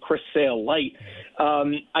of Chris Sale light.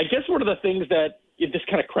 I guess one of the things that this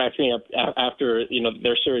kind of cracks me up after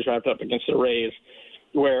their series wrapped up against the Rays,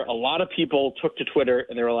 where a lot of people took to Twitter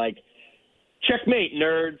and they were like, "Checkmate,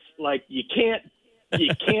 nerds! Like you can't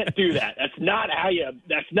do that. That's not how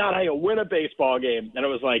you win a baseball game." And it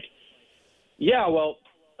was like, yeah, well,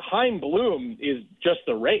 Chaim Bloom is just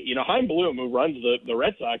the Rays. Chaim Bloom, who runs the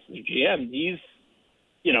Red Sox, the GM, he's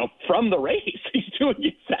from the Rays. He's doing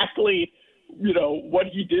exactly what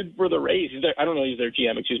he did for the Rays. I don't know, he's their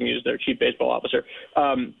GM, he's their chief baseball officer.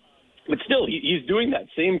 But still, he's doing that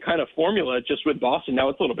same kind of formula just with Boston. Now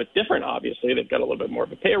it's a little bit different, obviously. They've got a little bit more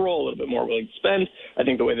of a payroll, a little bit more willing to spend. I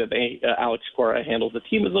think the way that Alex Cora handles the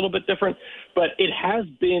team is a little bit different. But it has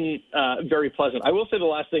been very pleasant. I will say the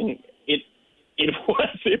last thing, it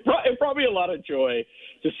brought me a lot of joy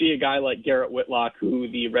to see a guy like Garrett Whitlock,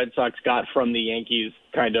 who the Red Sox got from the Yankees,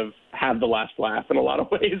 kind of have the last laugh in a lot of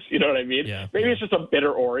ways. You know what I mean? Yeah. Maybe it's just a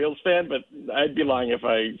bitter Orioles fan, but I'd be lying if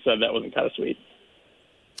I said that wasn't kind of sweet.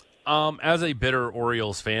 As a bitter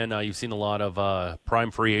Orioles fan, you've seen a lot of prime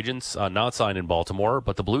free agents not sign in Baltimore,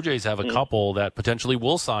 but the Blue Jays have a couple that potentially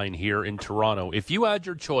will sign here in Toronto. If you had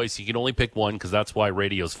your choice, you can only pick one because that's why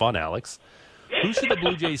radio's fun, Alex. Who should the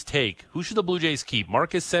Blue Jays take? Who should the Blue Jays keep,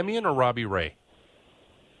 Marcus Semien or Robbie Ray?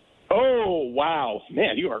 Oh, wow.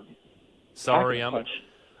 Man, you are... Sorry,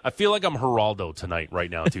 I feel like I'm Geraldo tonight right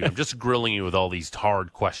now, dude. I'm just grilling you with all these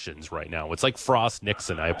hard questions right now. It's like Frost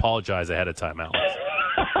Nixon. I apologize ahead of time, Alex.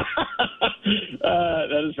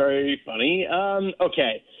 That is very funny.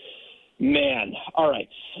 Okay. Man. All right.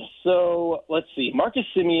 So let's see. Marcus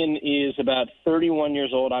Semien is about 31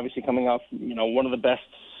 years old, obviously coming off, one of the best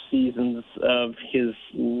seasons of his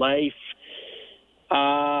life.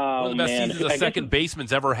 One of the best seasons a second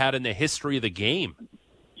baseman's ever had in the history of the game.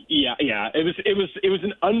 Yeah. It was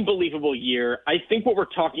an unbelievable year. I think what we're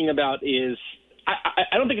talking about is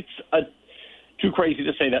I don't think it's too crazy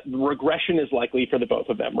to say that regression is likely for the both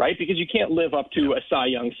of them, right? Because you can't live up to a Cy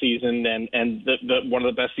Young season and the one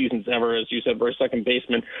of the best seasons ever, as you said, for a second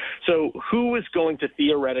baseman. So who is going to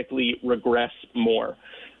theoretically regress more?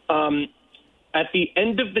 At the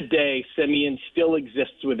end of the day, Semien still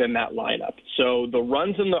exists within that lineup. So the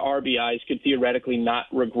runs and the RBIs could theoretically not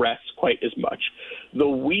regress quite as much. The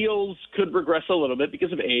wheels could regress a little bit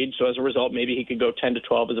because of age. So as a result, maybe he could go 10 to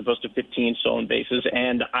 12 as opposed to 15 stolen bases.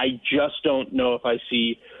 And I just don't know if I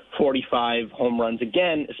see 45 home runs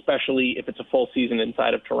again, especially if it's a full season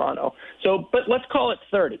inside of Toronto. So, but let's call it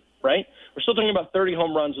 30, right? We're still talking about 30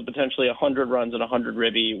 home runs with potentially 100 runs and 100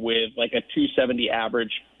 ribby with like a 270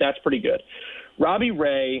 average. That's pretty good. Robbie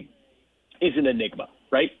Ray is an enigma,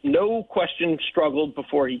 right? No question, struggled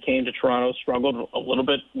before he came to Toronto, struggled a little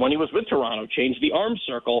bit when he was with Toronto, changed the arm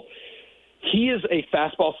circle. He is a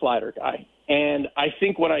fastball slider guy. And I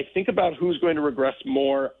think when I think about who's going to regress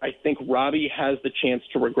more, I think Robbie has the chance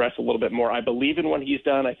to regress a little bit more. I believe in what he's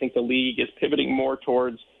done. I think the league is pivoting more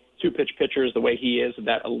towards two-pitch pitchers the way he is,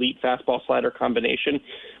 that elite fastball slider combination.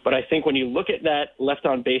 But I think when you look at that left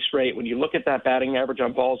on base rate, when you look at that batting average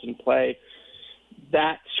on balls in play,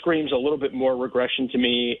 that screams a little bit more regression to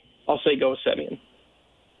me. I'll say go with Semien.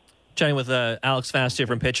 Chatting with Alex Fast here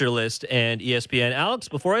from PitcherList and ESPN. Alex,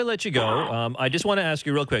 before I let you go, I just want to ask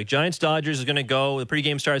you real quick. Giants-Dodgers is going to go. The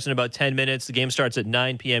pregame starts in about 10 minutes. The game starts at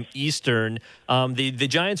 9 p.m. Eastern. The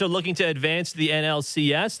Giants are looking to advance to the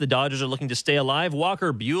NLCS. The Dodgers are looking to stay alive.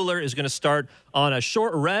 Walker Buehler is going to start on a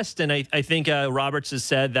short rest, and I think Roberts has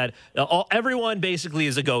said that everyone basically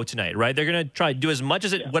is a go tonight, right? They're going to try to do as much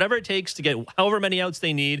as whatever it takes to get however many outs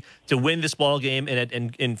they need to win this ball game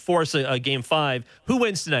and force a Game 5. Who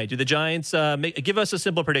wins tonight? Do the Giants give us a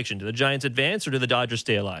simple prediction? Do the Giants advance or do the Dodgers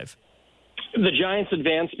stay alive? The Giants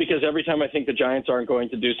advance because every time I think the Giants aren't going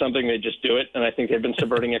to do something, they just do it, and I think they've been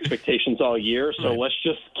subverting expectations all year. So Let's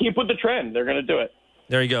just keep with the trend. They're going to do it.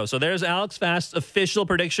 There you go. So there's Alex Fast's official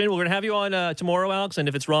prediction. We're going to have you on tomorrow, Alex, and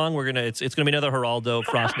if it's wrong, it's going to be another Geraldo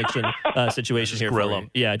Frost Nixon situation here. Grill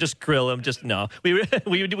him. Yeah, just grill him. Just no.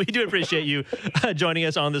 We do appreciate you joining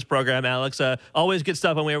us on this program, Alex. Always good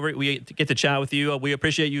stuff when we get to chat with you. We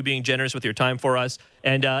appreciate you being generous with your time for us,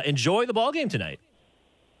 and enjoy the ball game tonight.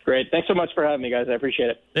 Great. Thanks so much for having me, guys. I appreciate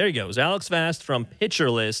it. There he goes. Alex Fast from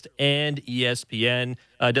PitcherList and ESPN.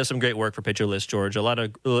 Does some great work for PitcherList, George. A lot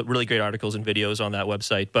of really great articles and videos on that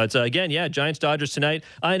website. But again, Giants-Dodgers tonight.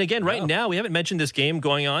 And again, right now, we haven't mentioned this game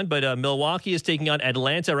going on, but Milwaukee is taking on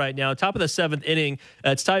Atlanta right now. Top of the seventh inning.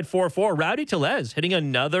 It's tied 4-4. Rowdy Tellez hitting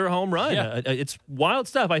another home run. Yeah. It's wild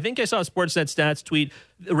stuff. I think I saw a Sportsnet stats tweet.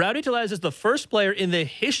 Rowdy Tellez is the first player in the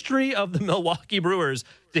history of the Milwaukee Brewers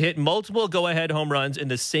to hit multiple go-ahead home runs in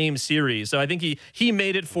the same series. So I think he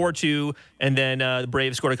made it 4-2, and then the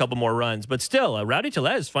Braves scored a couple more runs. But still, Rowdy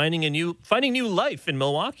Tellez finding new life in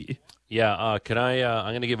Milwaukee. Yeah, I'm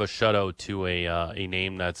going to give a shout out to a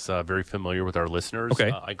name that's very familiar with our listeners.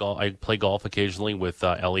 Okay. I play golf occasionally with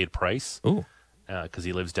Elliot Price. Ooh. Because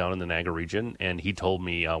he lives down in the Niagara region, and he told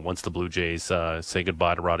me once the Blue Jays say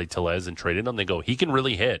goodbye to Rowdy Tellez and traded him, they go, he can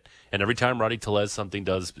really hit. And every time Rowdy Tellez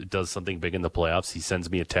does something big in the playoffs, he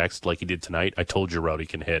sends me a text like he did tonight. I told you Rowdy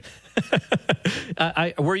can hit.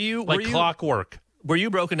 Were clockwork. Were you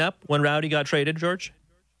broken up when Rowdy got traded, George?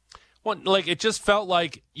 Well, it just felt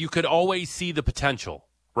like you could always see the potential.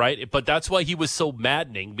 Right? But that's why he was so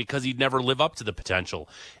maddening, because he'd never live up to the potential.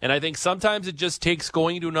 And I think sometimes it just takes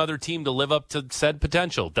going to another team to live up to said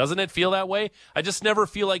potential. Doesn't it feel that way? I just never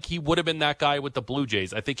feel like he would have been that guy with the Blue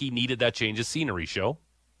Jays. I think he needed that change of scenery, Show.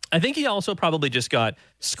 I think he also probably just got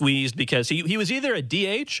squeezed because he was either a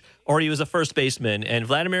DH or he was a first baseman, and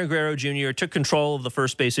Vladimir Guerrero Jr. took control of the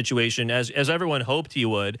first base situation as everyone hoped he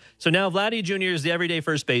would. So now Vladdy Jr. is the everyday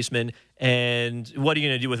first baseman, and what are you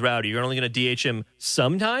going to do with Rowdy? You're only going to DH him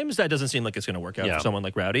sometimes? That doesn't seem like it's going to work out for someone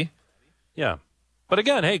like Rowdy. Yeah. But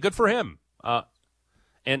again, hey, good for him.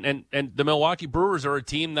 And the Milwaukee Brewers are a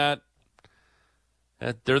team that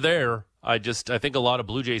they're there. I think a lot of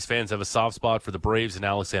Blue Jays fans have a soft spot for the Braves and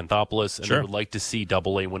Alex Anthopoulos, and they would like to see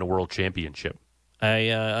Double-A win a world championship.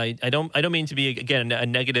 I don't mean to be again a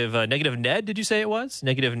negative Ned. Did you say it was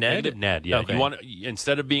negative Ned? Negative Ned. Yeah. Okay. You want,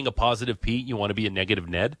 instead of being a positive Pete, you want to be a negative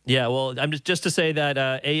Ned. Yeah. Well, I'm just to say that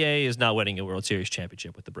AA is not winning a World Series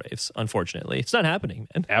championship with the Braves. Unfortunately, it's not happening,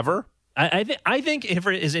 man. Ever. I think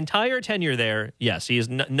for his entire tenure there, yes, he is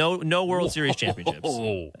no World Series championships.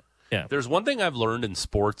 Yeah. There's one thing I've learned in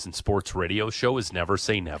sports and sports radio show is never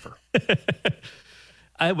say never.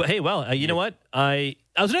 You know what? I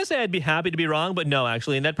was going to say I'd be happy to be wrong, but no,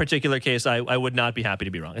 actually, in that particular case, I would not be happy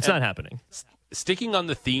to be wrong. It's not happening. sticking on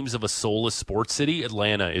the themes of a soulless sports city,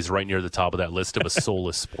 Atlanta is right near the top of that list of a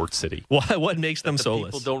soulless sports city. What makes them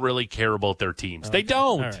soulless? People don't really care about their teams. Okay. They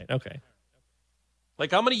don't. All right. Okay.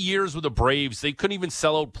 Like, how many years with the Braves, they couldn't even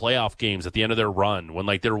sell out playoff games at the end of their run when,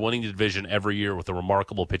 like, they were winning the division every year with a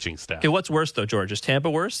remarkable pitching staff. Okay, what's worse, though, George? Is Tampa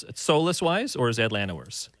worse, soulless-wise, or is Atlanta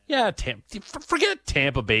worse? Yeah, forget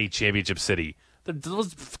Tampa Bay Championship City.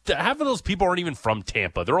 Half of those people aren't even from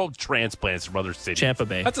Tampa. They're all transplants from other cities. Tampa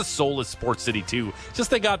Bay. That's a soulless sports city, too. Just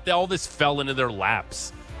they got all this fell into their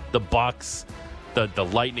laps. The Bucks, the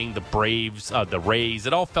Lightning, the Braves, the Rays,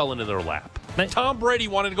 it all fell into their lap. Tom Brady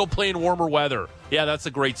wanted to go play in warmer weather. Yeah, that's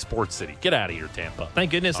a great sports city. Get out of here, Tampa.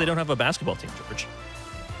 Thank goodness they don't have a basketball team, George.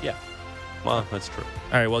 Yeah. Well, that's true.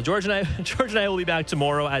 All right, well, George and I will be back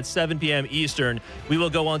tomorrow at 7 p.m. Eastern. We will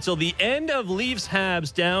go until the end of Leafs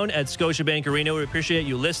Habs down at Scotiabank Arena. We appreciate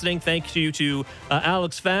you listening. Thank you to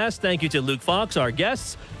Alex Fast. Thank you to Luke Fox, our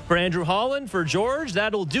guests. For Andrew Holland, for George,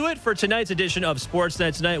 that'll do it for tonight's edition of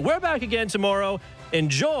Sportsnet Tonight. We're back again tomorrow.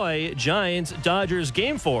 Enjoy Giants-Dodgers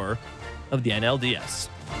Game 4 of the NLDS.